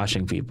keep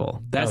squashing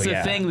people. That's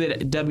the thing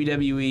that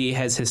WWE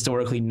has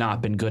historically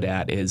not been good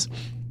at is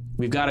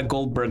we've got a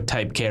Goldberg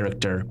type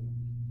character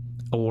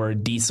or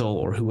Diesel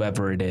or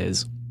whoever it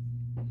is.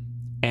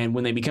 And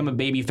when they become a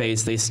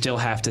babyface, they still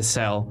have to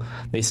sell.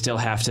 They still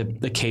have to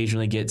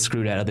occasionally get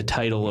screwed out of the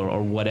title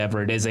or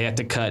whatever it is. They have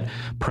to cut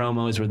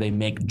promos where they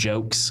make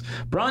jokes.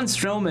 Braun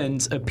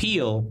Strowman's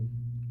appeal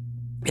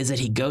is that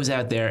he goes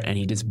out there and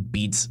he just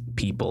beats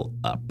people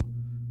up.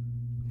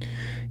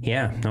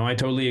 Yeah, no, I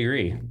totally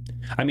agree.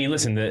 I mean,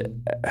 listen,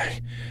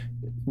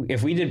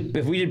 if we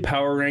did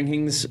power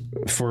rankings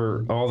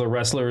for all the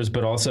wrestlers,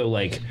 but also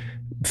like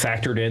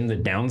factored in the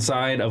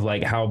downside of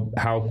like how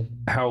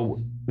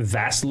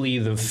vastly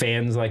the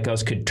fans like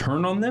us could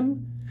turn on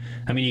them.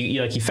 I mean,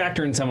 you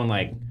factor in someone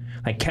like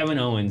Kevin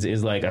Owens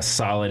is like a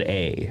solid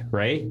A,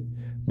 right?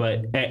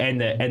 But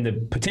and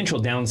the potential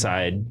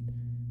downside.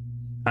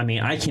 I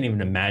mean, I can't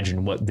even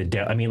imagine what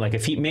I mean, like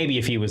if he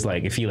was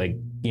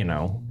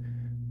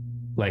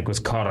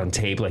caught on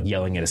tape like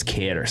yelling at his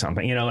kid or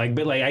something,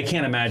 but I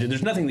can't imagine.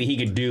 There's nothing that he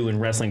could do in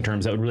wrestling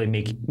terms that would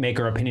really make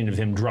our opinion of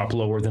him drop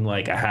lower than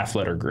like a half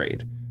letter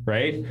grade,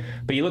 right?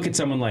 But you look at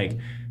someone like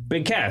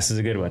Big Cass is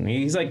a good one.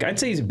 He's like, I'd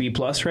say he's a B+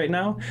 right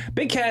now.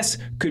 Big Cass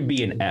could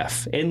be an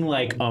F in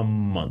like a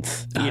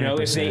month,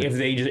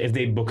 if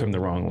they book him the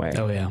wrong way.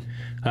 Oh yeah.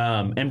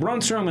 And Braun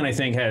Strowman, I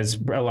think, has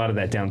a lot of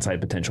that downside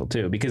potential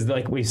too, because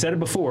like we said it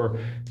before,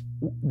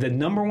 the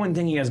number one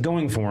thing he has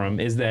going for him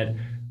is that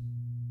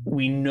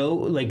we know,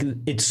 like,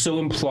 it's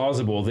so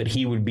implausible that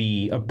he would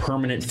be a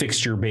permanent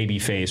fixture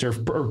babyface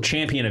or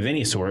champion of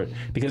any sort,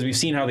 because we've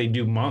seen how they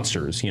do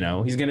monsters. He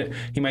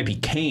might be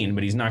Kane,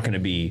 but he's not going to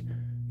be.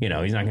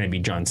 He's not going to be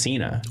John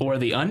Cena. Or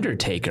The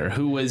Undertaker,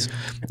 who was,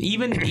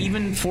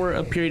 even for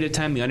a period of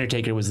time, The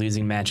Undertaker was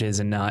losing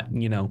matches and not,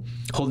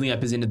 holding up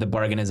his end of the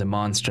bargain as a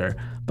monster.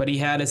 But he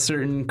had a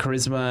certain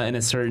charisma and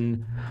a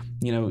certain,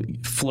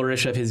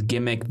 flourish of his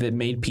gimmick that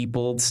made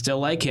people still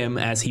like him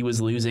as he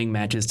was losing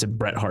matches to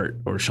Bret Hart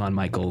or Shawn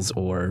Michaels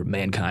or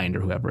Mankind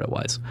or whoever it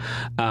was.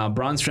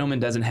 Braun Strowman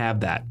doesn't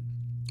have that.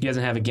 He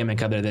doesn't have a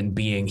gimmick other than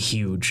being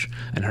huge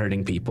and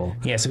hurting people.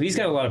 Yeah, so he's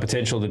got a lot of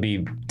potential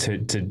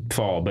to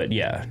fall, but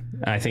yeah,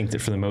 I think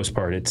that for the most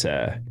part, it's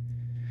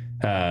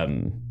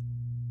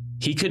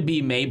he could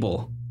be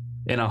Mabel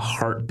in a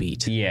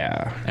heartbeat.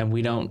 Yeah, and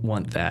we don't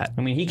want that.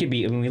 I mean, he could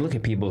be. When we look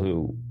at people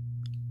who,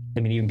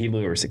 even people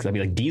who are successful. I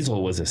mean, like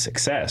Diesel was a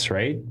success,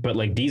 right? But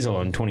like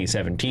Diesel in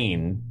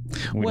 2017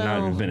 would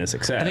not have been a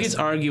success. I think it's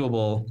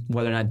arguable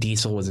whether or not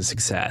Diesel was a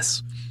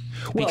success.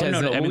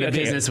 Because well, the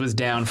business was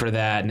down for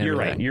that. And You're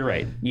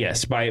right.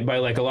 Yes, by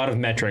like a lot of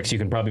metrics, you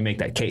can probably make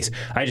that case.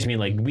 I just mean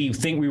like we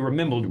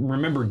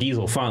remember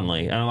Diesel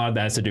fondly, and a lot of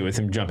that has to do with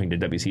him jumping to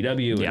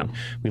WCW. Yeah, and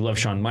we love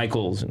Shawn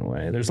Michaels,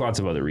 and there's lots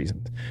of other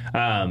reasons.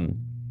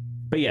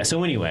 But yeah,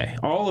 so anyway,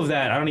 all of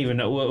that, I don't even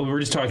know. We're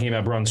just talking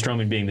about Braun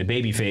Strowman being the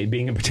babyface,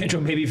 being a potential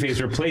babyface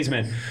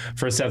replacement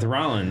for Seth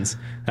Rollins.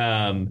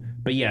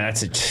 But yeah,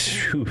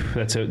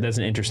 that's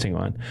an interesting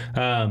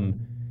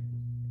one.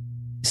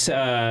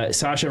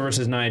 Sasha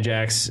versus Nia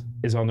Jax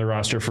is on the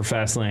roster for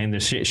Fastlane.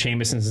 There's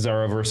Sheamus and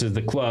Cesaro versus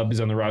The Club is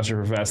on the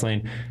roster for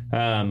Fastlane.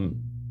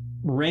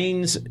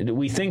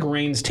 We think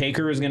Reigns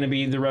Taker is going to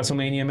be the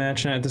WrestleMania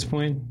match now at this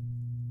point.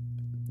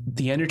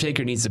 The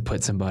Undertaker needs to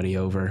put somebody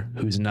over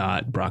who's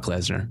not Brock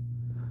Lesnar,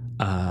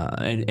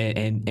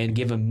 and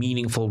give a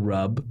meaningful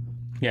rub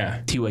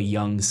to a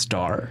young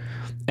star.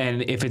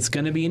 And if it's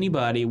going to be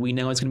anybody, we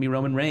know it's going to be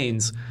Roman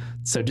Reigns.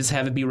 So just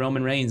have it be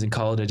Roman Reigns and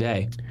call it a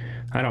day.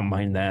 I don't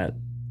mind that.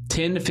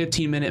 10 to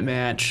 15 minute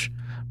match.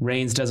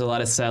 Reigns does a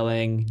lot of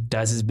selling,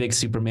 does his big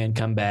Superman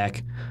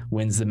comeback,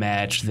 wins the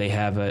match. They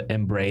have an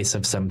embrace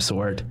of some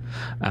sort.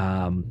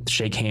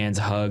 Shake hands,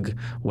 hug,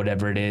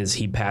 whatever it is.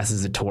 He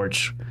passes the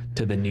torch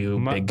to the new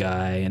big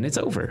guy, and it's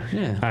over.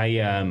 Yeah.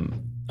 I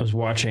was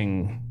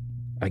watching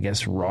I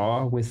guess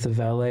Raw with the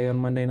valet on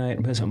Monday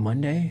night. Was it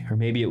Monday? Or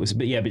maybe it was,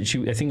 but I think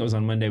it was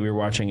on Monday we were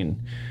watching,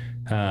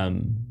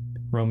 and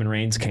Roman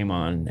Reigns came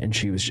on, and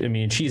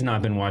she's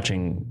not been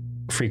watching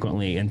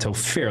frequently until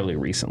fairly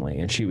recently,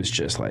 and she was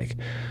just like,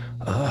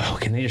 oh,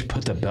 can they just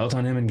put the belt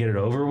on him and get it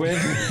over with?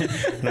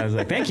 And I was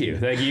like, thank you,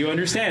 you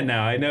understand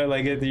now. I know,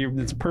 like,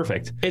 it's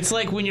perfect. It's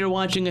like when you're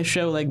watching a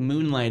show like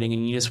Moonlighting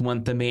and you just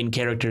want the main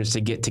characters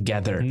to get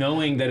together,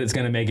 knowing that it's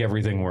going to make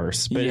everything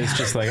worse. But it's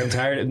just like, I'm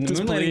tired.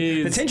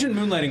 The tension in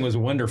Moonlighting was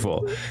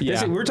wonderful.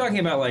 We're talking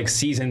about like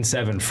season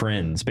 7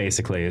 Friends,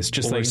 basically. It's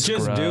just like,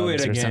 just do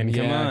it again.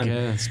 Come on,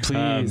 yes,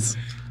 please.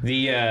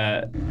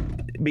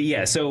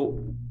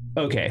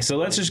 So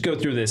let's just go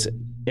through this.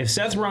 If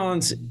Seth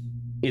Rollins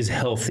is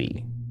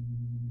healthy,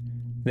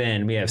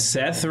 then we have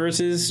Seth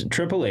versus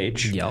Triple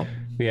H. Yep.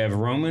 We have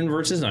Roman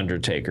versus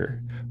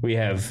Undertaker. We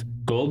have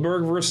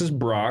Goldberg versus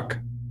Brock,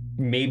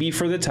 maybe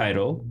for the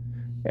title.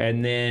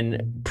 And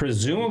then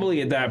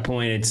presumably at that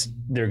point,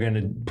 they're going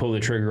to pull the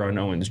trigger on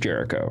Owens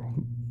Jericho.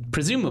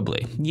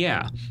 Presumably,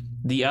 yeah.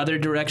 The other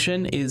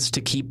direction is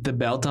to keep the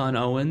belt on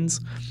Owens,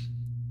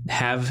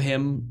 have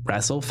him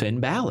wrestle Finn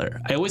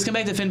Balor. I always come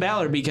back to Finn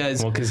Balor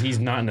because he's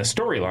not in a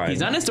storyline. He's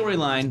not in a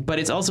storyline, but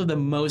it's also the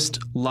most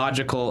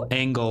logical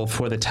angle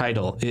for the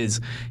title. Is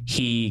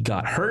he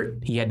got hurt?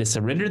 He had to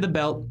surrender the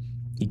belt.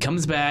 He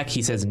comes back.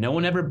 He says, "No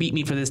one ever beat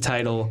me for this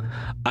title.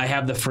 I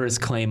have the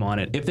first claim on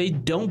it." If they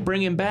don't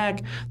bring him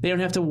back, they don't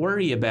have to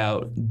worry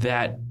about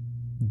that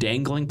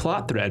dangling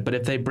plot thread. But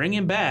if they bring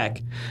him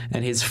back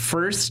and his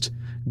first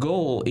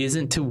goal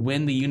isn't to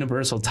win the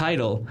Universal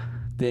title,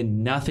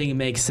 then nothing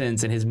makes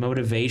sense, and his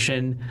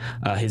motivation,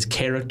 his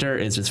character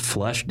is just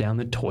flushed down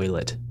the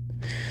toilet.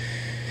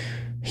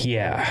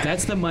 Yeah.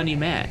 That's the money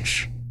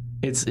match.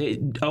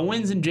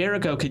 Owens and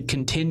Jericho could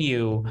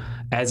continue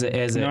as a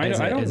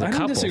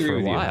couple for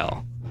a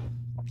while.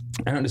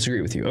 I don't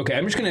disagree with you. Okay,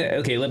 I'm just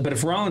going to... but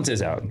if Rollins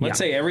is out, let's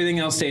say everything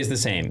else stays the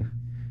same,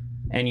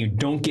 and you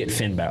don't get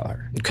Finn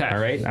Balor. Okay. All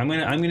right? I'm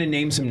gonna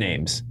name some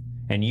names,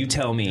 and you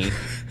tell me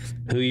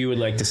who you would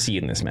like to see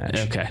in this match.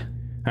 Okay.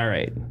 All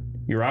right.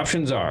 Your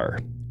options are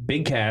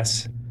Big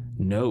Cass.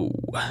 No.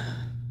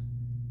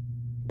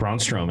 Braun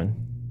Strowman.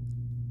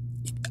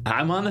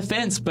 I'm on the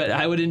fence, but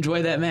I would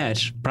enjoy that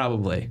match,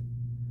 probably.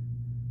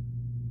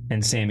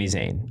 And Sami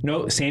Zayn.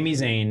 No, Sami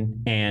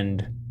Zayn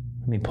and,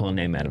 let me pull a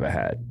name out of a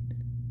hat,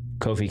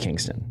 Kofi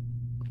Kingston.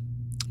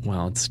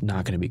 Well, it's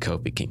not going to be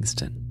Kofi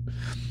Kingston.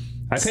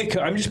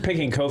 I'm just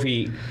picking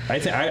Kofi.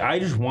 I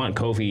just want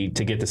Kofi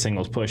to get the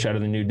singles push out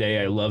of the New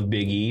Day. I love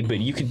Big E, but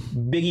you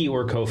could Big E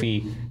or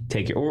Kofi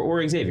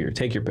or Xavier,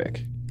 take your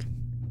pick.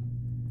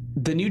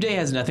 The New Day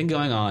has nothing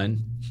going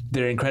on.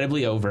 They're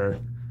incredibly over.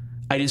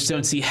 I just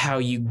don't see how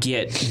you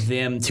get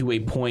them to a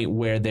point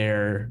where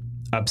they're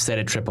upset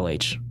at Triple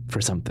H for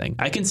something.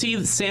 I can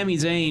see Sami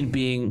Zayn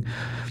being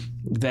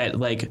that,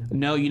 like,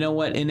 no, you know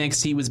what?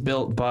 NXT was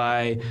built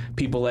by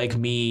people like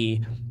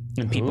me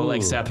and people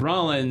like Seth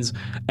Rollins,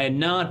 and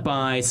not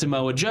by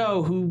Samoa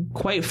Joe, who,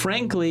 quite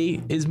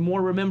frankly, is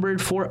more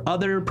remembered for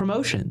other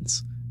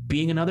promotions,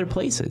 being in other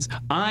places.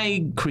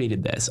 I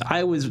created this.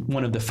 I was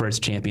one of the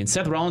first champions.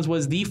 Seth Rollins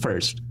was the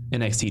first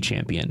NXT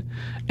champion.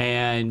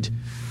 And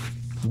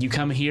you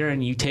come here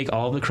and you take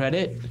all the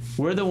credit.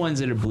 We're the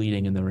ones that are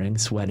bleeding in the ring,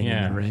 sweating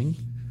in the ring.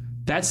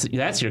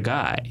 That's your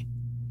guy.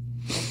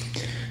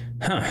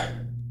 Huh.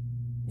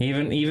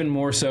 Even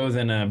more so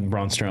than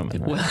Braun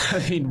Strowman. Right? Well,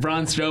 I mean,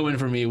 Braun Strowman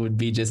for me would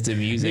be just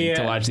amusing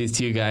to watch these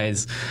two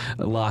guys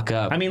lock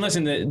up. I mean,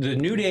 listen, the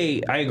New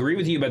Day, I agree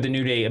with you about the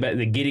New Day, about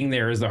the getting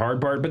there is the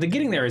hard part, but the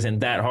getting there isn't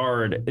that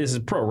hard. This is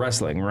pro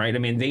wrestling, right? I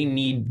mean, they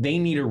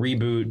need a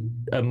reboot,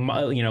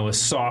 a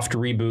soft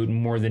reboot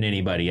more than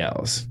anybody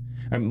else.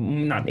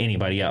 Not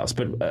anybody else,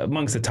 but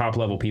amongst the top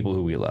level people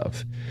who we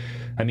love.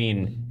 I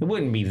mean, it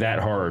wouldn't be that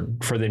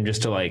hard for them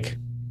just to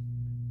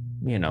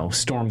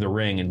storm the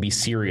ring and be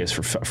serious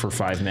for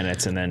 5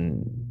 minutes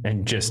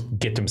and just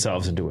get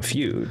themselves into a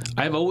feud.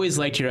 I've always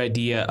liked your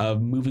idea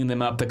of moving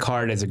them up the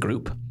card as a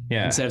group.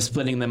 Yeah. Instead of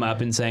splitting them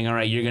up and saying, all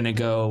right, you're going to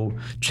go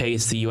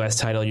chase the U.S.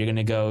 title, you're going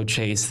to go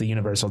chase the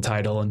Universal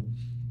title, and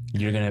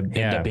you're going to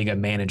end up being a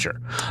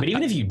manager. But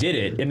even if you did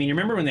it, I mean, you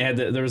remember when they had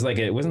there was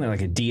wasn't there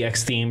like a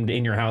DX themed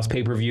In Your House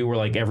pay-per-view where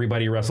like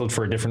everybody wrestled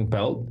for a different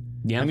belt?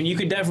 Yeah. I mean, you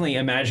could definitely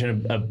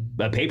imagine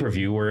a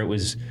pay-per-view where it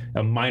was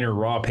a minor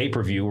Raw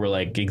pay-per-view where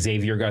like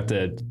Xavier got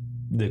the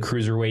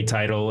cruiserweight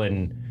title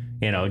and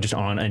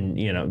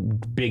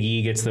Big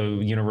E gets the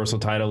Universal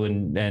title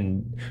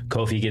and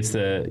Kofi gets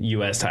the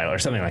U.S. title or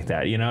something like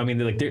that. I mean,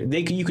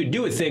 you could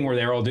do a thing where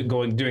they're all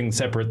doing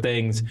separate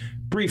things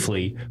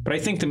briefly, but I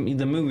think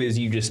the move is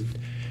you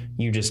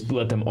just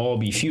let them all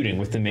be feuding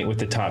with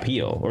the top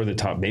heel or the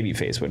top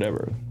babyface,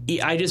 whatever.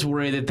 I just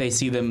worry that they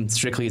see them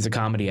strictly as a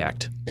comedy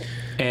act,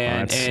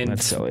 and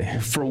that's silly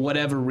for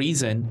whatever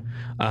reason.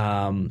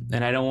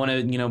 And I don't want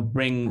to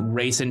bring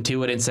race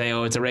into it and say,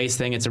 oh, it's a race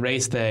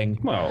thing.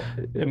 Well,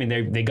 I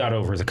mean, they got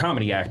over as a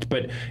comedy act,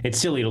 but it's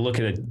silly to look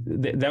at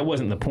it. That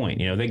wasn't the point.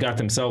 They got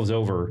themselves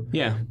over.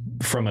 Yeah.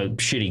 from a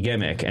shitty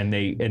gimmick,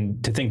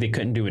 and to think they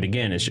couldn't do it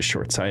again is just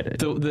short-sighted.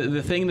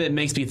 The thing that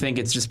makes me think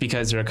it's just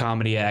because they're a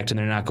comedy act and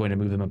they're not going to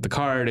move them up the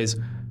card is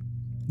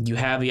you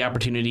have the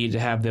opportunity to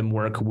have them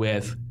work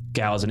with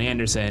Gallows and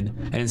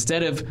Anderson, and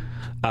instead of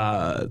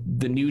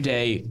the New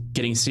Day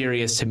getting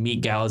serious to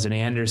meet Gallows and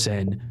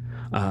Anderson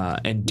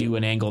and do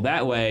an angle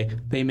that way,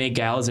 they make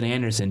Gallows and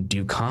Anderson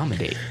do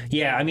comedy.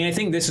 Yeah, I mean, I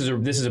think this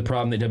is a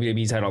problem that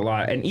WWE's had a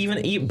lot, and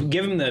even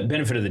give them the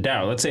benefit of the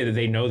doubt. Let's say that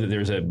they know that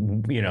there's a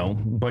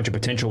bunch of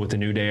potential with the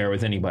New Day or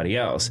with anybody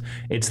else.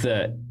 It's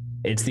the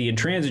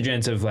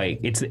intransigence of like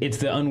it's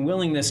the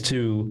unwillingness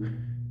to.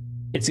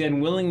 It's the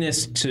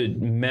unwillingness to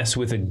mess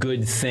with a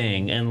good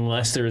thing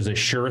unless there's a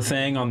sure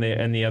thing on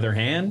the other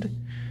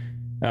hand,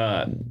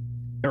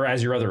 or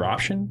as your other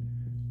option.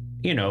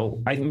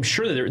 I'm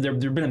sure that there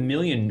have been a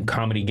million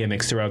comedy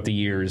gimmicks throughout the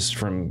years,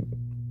 from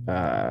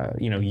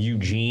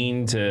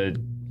Eugene to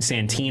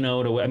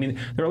Santino to. I mean,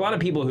 there are a lot of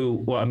people who.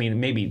 Well, I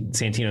mean, maybe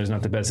Santino is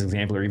not the best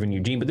example, or even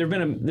Eugene, but there've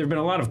been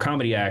a lot of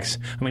comedy acts.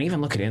 I mean,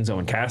 even look at Enzo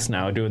and Cass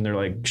now doing their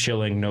like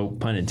shilling, no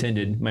pun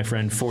intended, my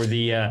friend, for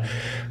the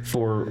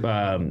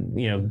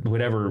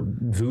whatever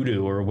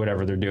voodoo or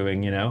whatever they're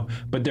doing,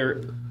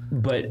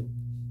 but.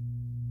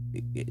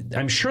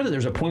 I'm sure that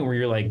there's a point where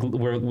you're like,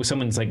 where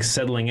someone's like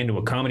settling into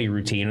a comedy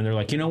routine, and they're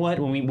like, you know what?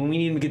 When we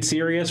need to get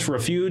serious for a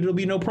feud, it'll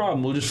be no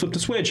problem. We'll just flip the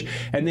switch,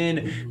 and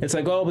then it's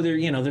like, oh, but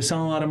they're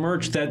selling a lot of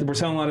merch, that we're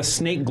selling a lot of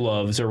snake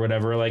gloves or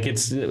whatever. Like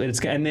it's,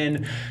 and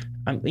then,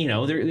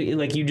 they're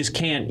like, you just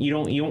can't, you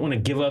don't want to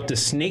give up the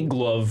snake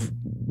glove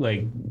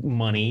like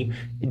money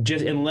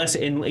just unless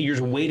you're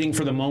just waiting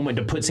for the moment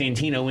to put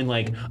Santino in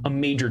like a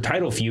major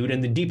title feud,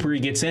 and the deeper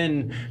he gets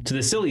in to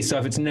the silly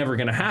stuff, it's never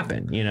going to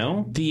happen.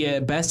 The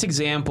best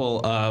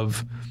example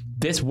of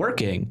this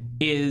working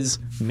is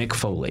Mick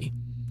Foley.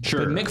 Sure.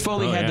 But Mick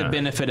Foley had the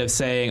benefit of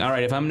saying, all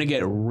right, if I'm going to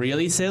get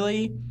really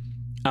silly,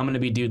 I'm going to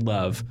be Dude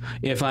Love.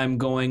 If I'm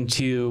going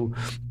to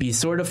be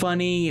sort of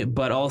funny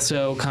but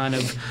also kind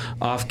of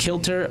off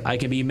kilter, I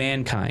can be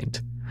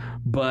Mankind.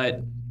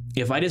 But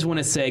if I just want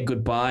to say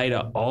goodbye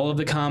to all of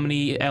the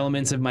comedy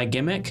elements of my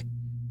gimmick,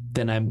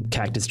 then I'm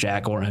Cactus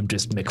Jack, or I'm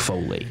just Mick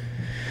Foley.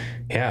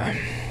 Yeah.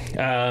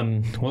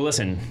 Well,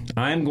 listen,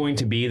 I'm going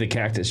to be the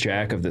Cactus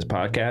Jack of this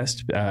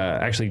podcast.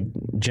 Actually,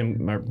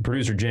 Jim, our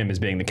producer Jim, is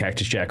being the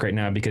Cactus Jack right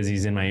now because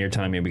he's in my ear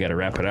telling me we got to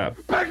wrap it up.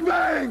 Bang,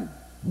 bang!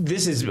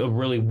 This has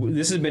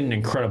been an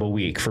incredible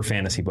week for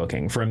fantasy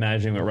booking, for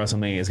imagining what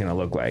WrestleMania is going to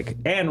look like.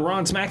 And Raw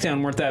and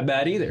SmackDown weren't that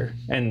bad either.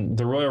 And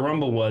the Royal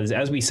Rumble was,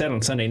 as we said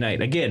on Sunday night,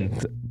 again,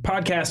 the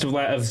podcast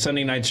of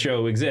Sunday night's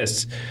show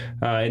exists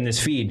in this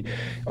feed.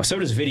 So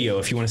does video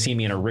if you want to see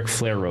me in a Ric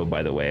Flair robe,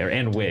 by the way,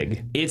 and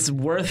wig. It's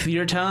worth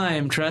your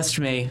time, trust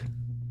me.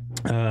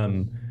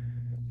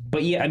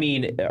 But yeah, I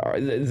mean, our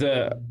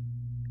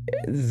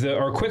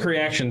quick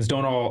reactions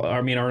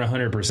aren't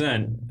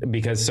 100%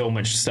 because so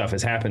much stuff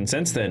has happened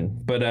since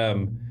then. But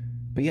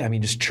yeah, I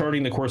mean, just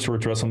charting the course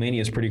towards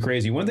WrestleMania is pretty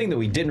crazy. One thing that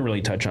we didn't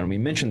really touch on, we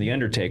mentioned The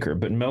Undertaker,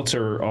 but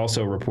Meltzer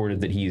also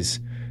reported that he's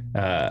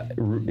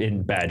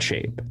in bad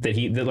shape.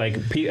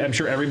 I'm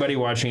sure everybody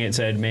watching it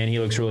said, man, he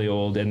looks really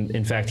old. And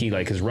in fact, he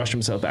has rushed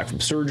himself back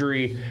from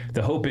surgery.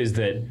 The hope is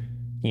that,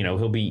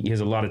 he has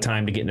a lot of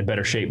time to get in a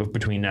better shape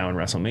between now and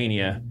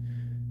WrestleMania.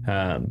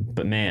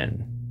 But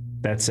man,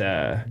 that's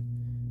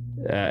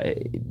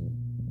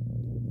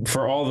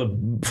for all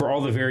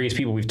the various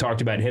people we've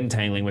talked about him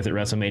tangling with at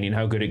WrestleMania and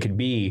how good it could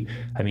be.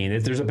 I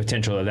mean, there's a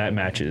potential that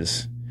match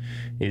is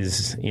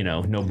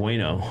no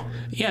bueno.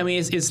 Yeah, I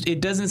mean,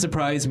 it doesn't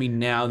surprise me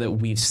now that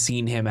we've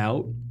seen him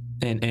out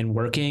and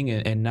working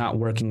and not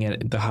working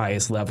at the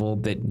highest level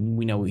that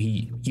we know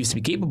he used to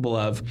be capable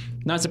of.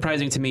 Not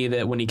surprising to me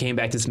that when he came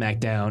back to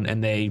SmackDown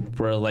and they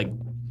were like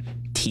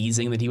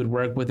teasing that he would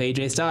work with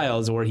AJ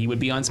Styles or he would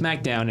be on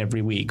SmackDown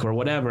every week or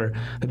whatever,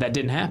 that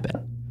didn't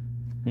happen.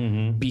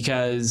 Mm-hmm.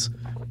 Because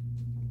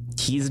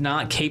he's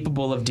not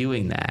capable of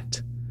doing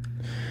that.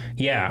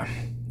 Yeah.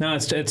 No,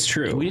 it's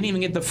true. We didn't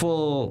even get the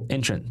full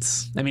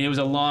entrance. I mean, it was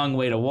a long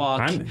way to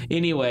walk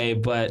anyway,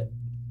 but...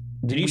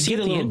 Did you see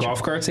the little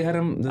golf carts they had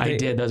him? I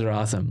did. Those are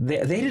awesome.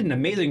 They did an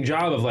amazing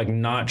job of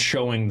not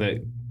showing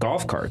the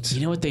golf carts.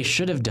 You know what they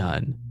should have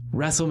done?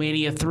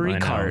 WrestleMania 3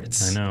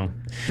 carts. I know.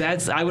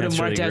 I would have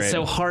marked out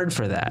so hard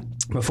for that.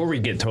 Before we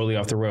get totally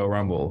off the Royal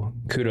Rumble,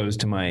 kudos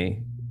to my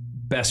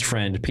best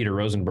friend Peter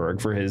Rosenberg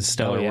for his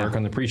stellar work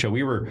on the pre-show.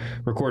 We were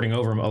recording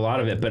over a lot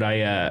of it, but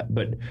I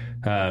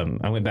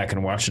went back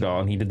and watched it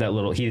all, and he did that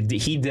little. He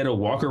did a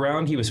walk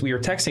around. We were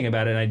texting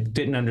about it,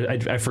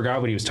 and I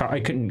forgot what he was. I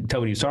couldn't tell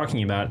what he was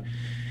talking about,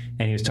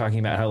 and he was talking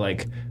about how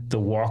the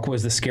walk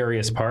was the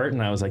scariest part,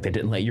 and I was like, they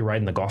didn't let you ride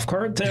in the golf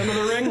cart to enter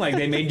the ring,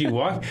 they made you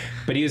walk.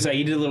 But he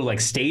did a little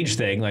stage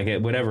thing,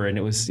 whatever, and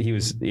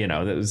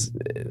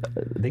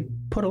they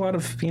put a lot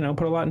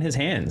in his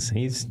hands.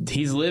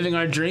 He's living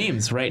our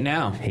dreams right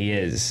now. He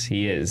is.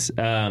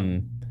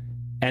 And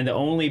the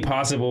only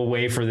possible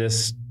way for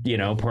this,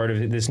 part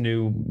of this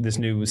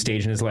new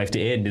stage in his life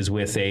to end is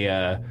with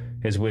a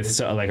is with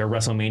like a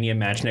WrestleMania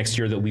match next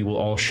year that we will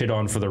all shit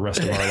on for the rest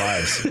of our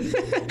lives.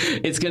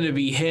 It's going to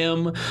be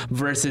him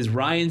versus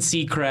Ryan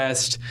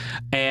Seacrest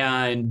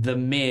and The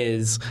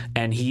Miz,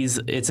 and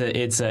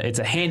it's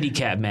a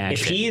handicap match.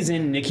 If he is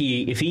in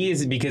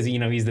because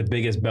he's the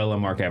biggest Bella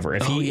mark ever.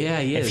 He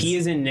is. If he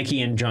is in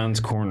Nikki and John's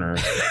corner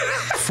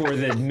for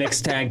the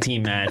mixed tag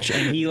team match,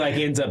 and he like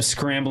ends up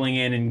scrambling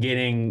in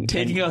and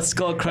taking a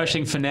skull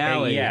crushing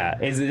finale.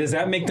 Does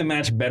that make the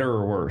match better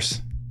or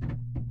worse?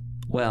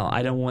 Well,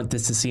 I don't want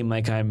this to seem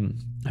like I'm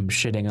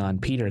shitting on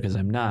Peter, because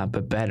I'm not,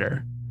 but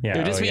better. Yeah,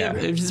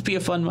 it would just be a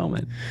fun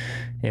moment.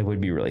 It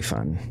would be really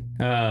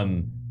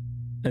fun.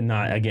 And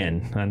not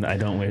again. I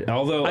don't wish.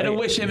 Although I don't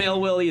wish him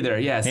ill will either.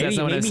 Yes, that's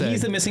not what I'm saying. Maybe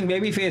he's the missing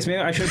babyface. Maybe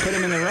I should put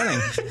him in the running.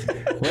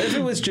 What if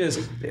it was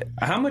just?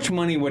 How much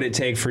money would it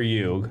take for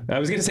you? I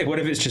was going to say, what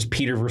if it's just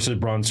Peter versus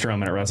Braun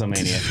Strowman at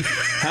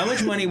WrestleMania? How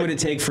much money would it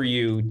take for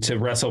you to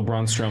wrestle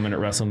Braun Strowman at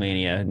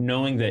WrestleMania,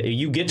 knowing that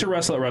you get to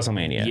wrestle at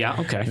WrestleMania? Yeah.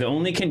 Okay. The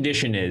only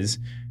condition is,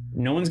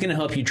 no one's going to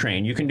help you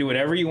train. You can do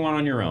whatever you want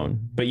on your own,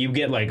 but you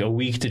get like a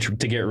week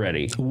to get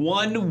ready.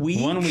 1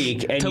 week? 1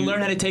 week. To learn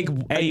how to take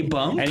a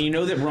bump? And you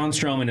know that Braun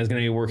Strowman is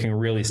going to be working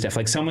really stiff.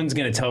 Like, someone's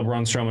going to tell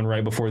Braun Strowman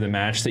right before the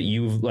match that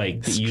you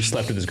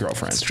slept with his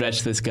girlfriend.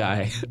 Stretch this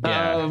guy.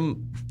 Yeah.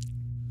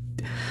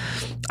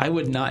 I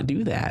would not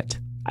do that.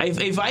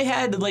 If I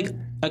had like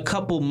a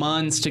couple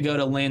months to go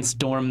to Lance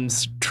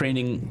Storm's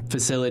training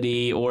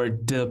facility or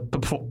the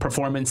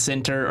performance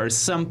center or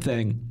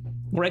something,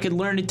 where I could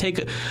learn to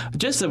take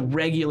just a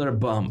regular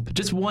bump,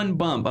 just one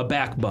bump, a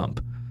back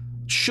bump.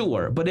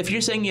 Sure. But if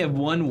you're saying you have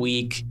 1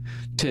 week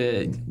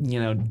to,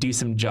 do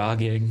some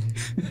jogging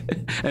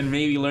and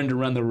maybe learn to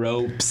run the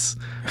ropes,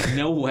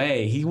 no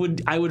way.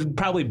 I would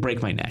probably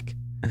break my neck.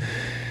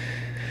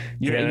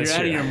 You're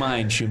out of your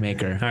mind,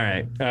 Shoemaker. All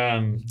right. I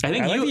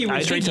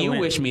think you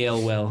wish me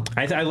ill will.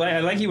 I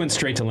like you went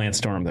straight to Lance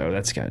Storm, though.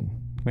 That's good.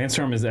 Lance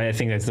Storm I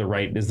think that's the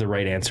right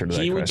answer to that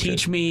question. He would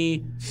teach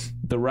me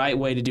the right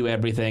way to do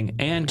everything,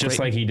 and just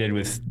like he did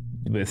with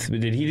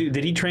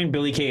did he train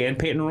Billy Kay and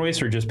Peyton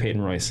Royce, or just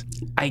Peyton Royce?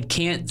 I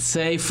can't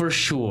say for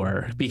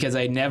sure because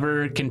I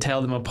never can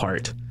tell them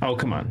apart. Oh,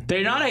 come on.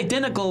 They're not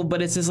identical,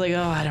 but it's just like,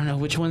 oh, I don't know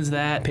which one's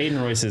that.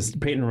 Peyton Royce is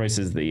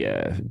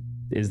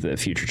the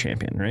future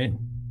champion, right?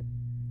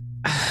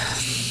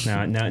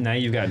 Now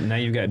you've got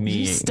me.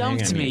 You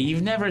stumped me.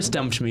 You've never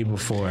stumped me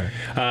before.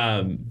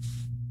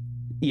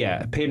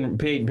 Yeah,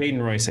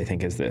 Peyton Royce, I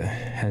think, has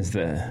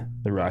the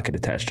rocket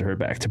attached to her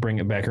back to bring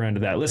it back around to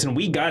that. Listen,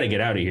 we got to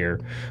get out of here.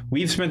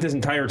 We've spent this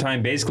entire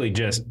time basically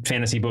just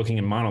fantasy booking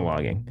and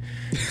monologuing.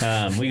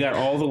 We got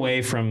all the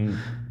way from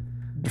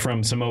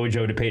Samoa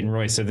Joe to Peyton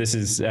Royce. So this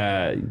is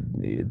an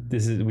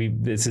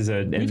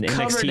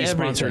NXT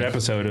sponsored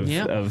episode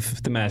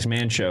of the Masked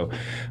Man Show.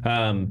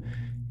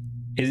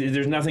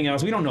 There's nothing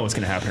else. We don't know what's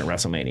going to happen at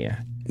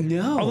WrestleMania.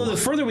 No. Although the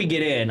further we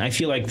get in, I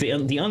feel like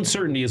the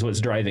uncertainty is what's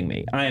driving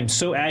me. I am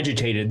so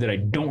agitated that I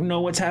don't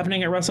know what's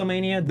happening at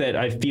WrestleMania that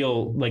I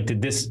feel like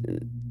this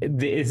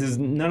is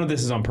none of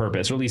this is on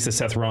purpose, or at least the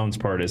Seth Rollins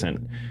part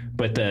isn't.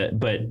 But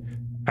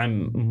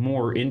I'm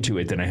more into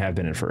it than I have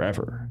been in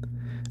forever.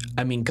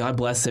 I mean, God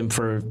bless him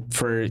for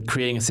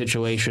creating a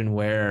situation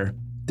where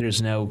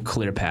there's no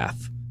clear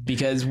path.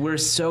 Because we're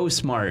so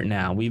smart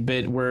now.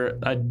 We're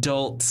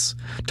adults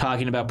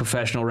talking about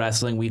professional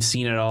wrestling. We've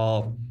seen it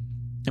all.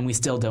 And we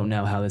still don't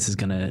know how this is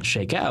going to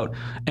shake out.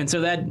 And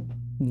so that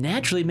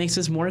naturally makes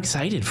us more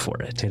excited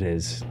for it. It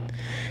is.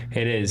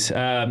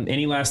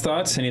 Any last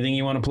thoughts? Anything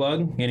you want to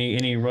plug?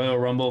 Any Royal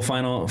Rumble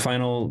final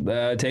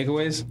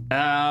takeaways?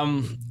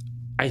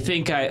 I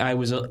think I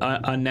was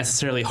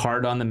unnecessarily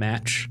hard on the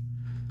match.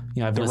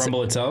 The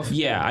Rumble itself?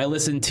 Yeah, I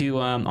listened to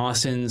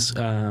Austin's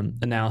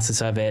analysis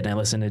of it, and I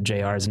listened to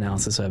JR's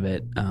analysis of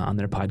it on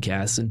their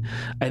podcast. And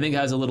I think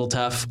I was a little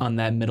tough on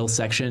that middle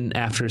section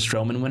after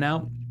Strowman went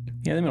out.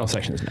 Yeah, the middle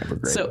section is never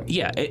great. So,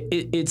 yeah,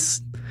 it's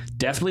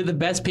definitely the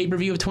best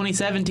pay-per-view of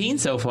 2017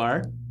 so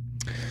far.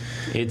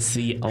 It's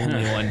the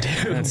only one,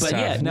 too. But tough.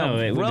 Yeah, no.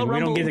 We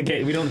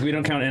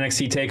don't count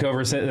NXT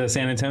TakeOver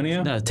San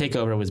Antonio? No,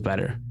 TakeOver was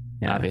better.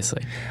 Yeah.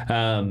 Obviously.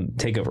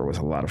 TakeOver was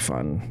a lot of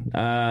fun.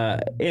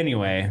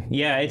 Anyway,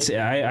 yeah,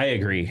 I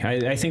agree.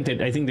 I think that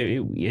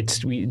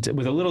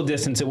with a little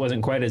distance, it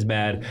wasn't quite as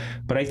bad,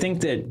 but I think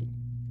that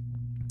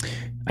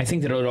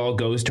it all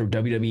goes to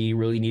WWE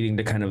really needing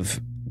to kind of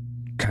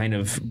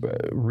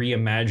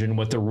reimagine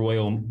what the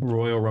Royal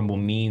Rumble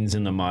means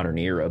in the modern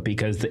era,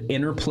 because the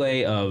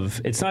interplay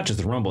of, it's not just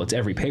the Rumble, it's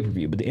every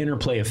pay-per-view, but the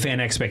interplay of fan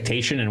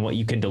expectation and what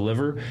you can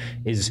deliver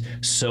is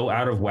so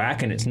out of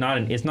whack, and it's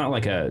not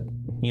like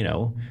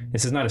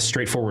this is not a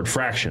straightforward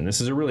fraction.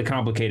 This is a really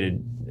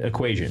complicated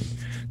equation,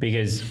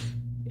 because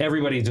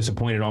everybody's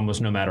disappointed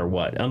almost no matter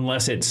what,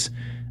 unless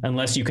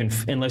you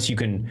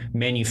can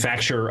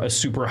manufacture a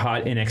super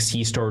hot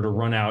NXT star to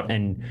run out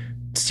and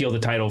steal the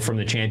title from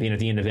the champion at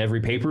the end of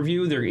every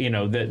pay-per-view.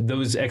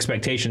 Those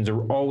expectations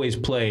are almost always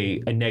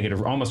play a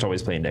negative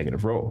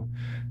role.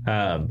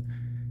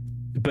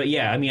 But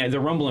yeah, I mean,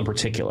 the Rumble in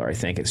particular, I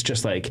think it's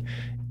just like,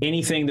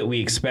 anything that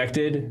we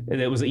expected,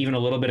 that was even a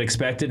little bit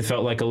expected,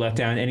 felt like a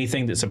letdown.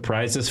 Anything that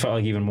surprised us felt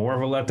like even more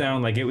of a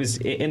letdown. Like, it was,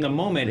 in the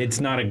moment, it's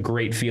not a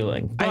great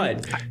feeling.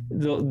 But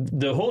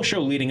the whole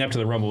show leading up to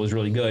the Rumble was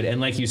really good. And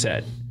like you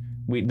said,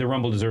 the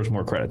Rumble deserves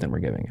more credit than we're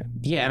giving it.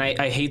 Yeah,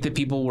 and I hate that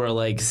people were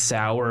like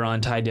sour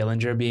on Ty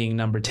Dillinger being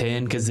number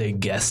 10 because they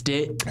guessed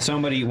it.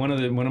 One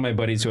of my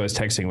buddies who I was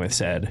texting with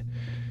said,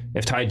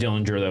 if Ty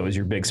Dillinger though is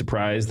your big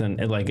surprise, then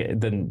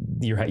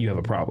you have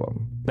a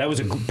problem. That was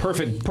a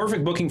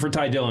perfect booking for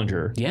Ty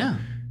Dillinger. Yeah.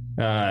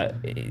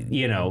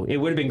 It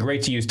would have been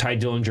great to use Ty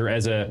Dillinger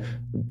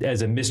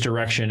as a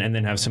misdirection and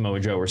then have Samoa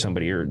Joe or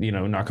somebody, or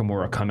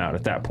Nakamura come out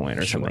at that point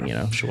or something.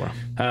 Sure.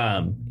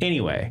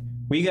 Anyway,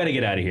 we got to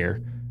get out of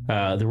here.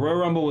 The Royal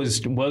Rumble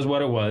was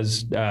what it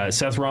was.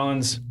 Seth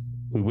Rollins,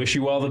 we wish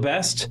you all the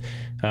best.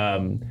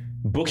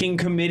 Booking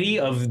committee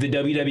of the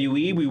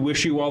WWE, we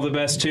wish you all the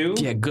best too.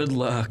 Yeah, good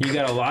luck. You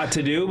got a lot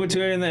to do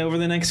over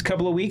the next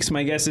couple of weeks.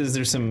 My guess is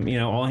there's some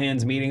all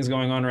hands meetings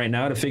going on right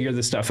now to figure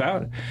this stuff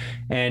out.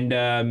 And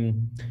I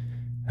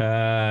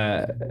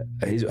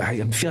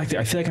feel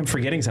like I'm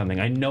forgetting something.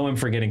 I know I'm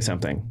forgetting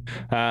something.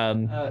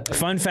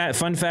 Fun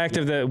fact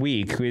of the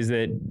week is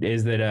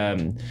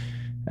that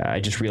I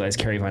just realized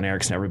Kerry Von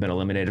Erich's never been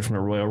eliminated from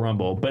a Royal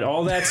Rumble. But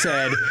all that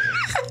said,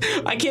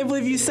 I can't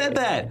believe you said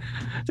that.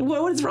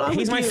 What is wrong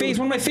with you? He's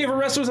one of my favorite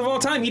wrestlers of all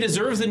time. He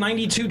deserves the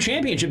 92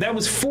 championship. That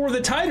was for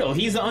the title.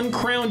 He's the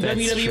uncrowned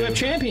WWF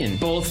champion.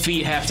 Both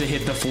feet have to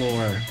hit the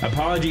floor.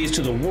 Apologies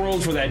to the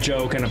world for that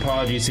joke, and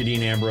apologies to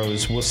Dean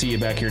Ambrose. We'll see you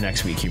back here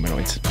next week,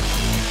 humanoids.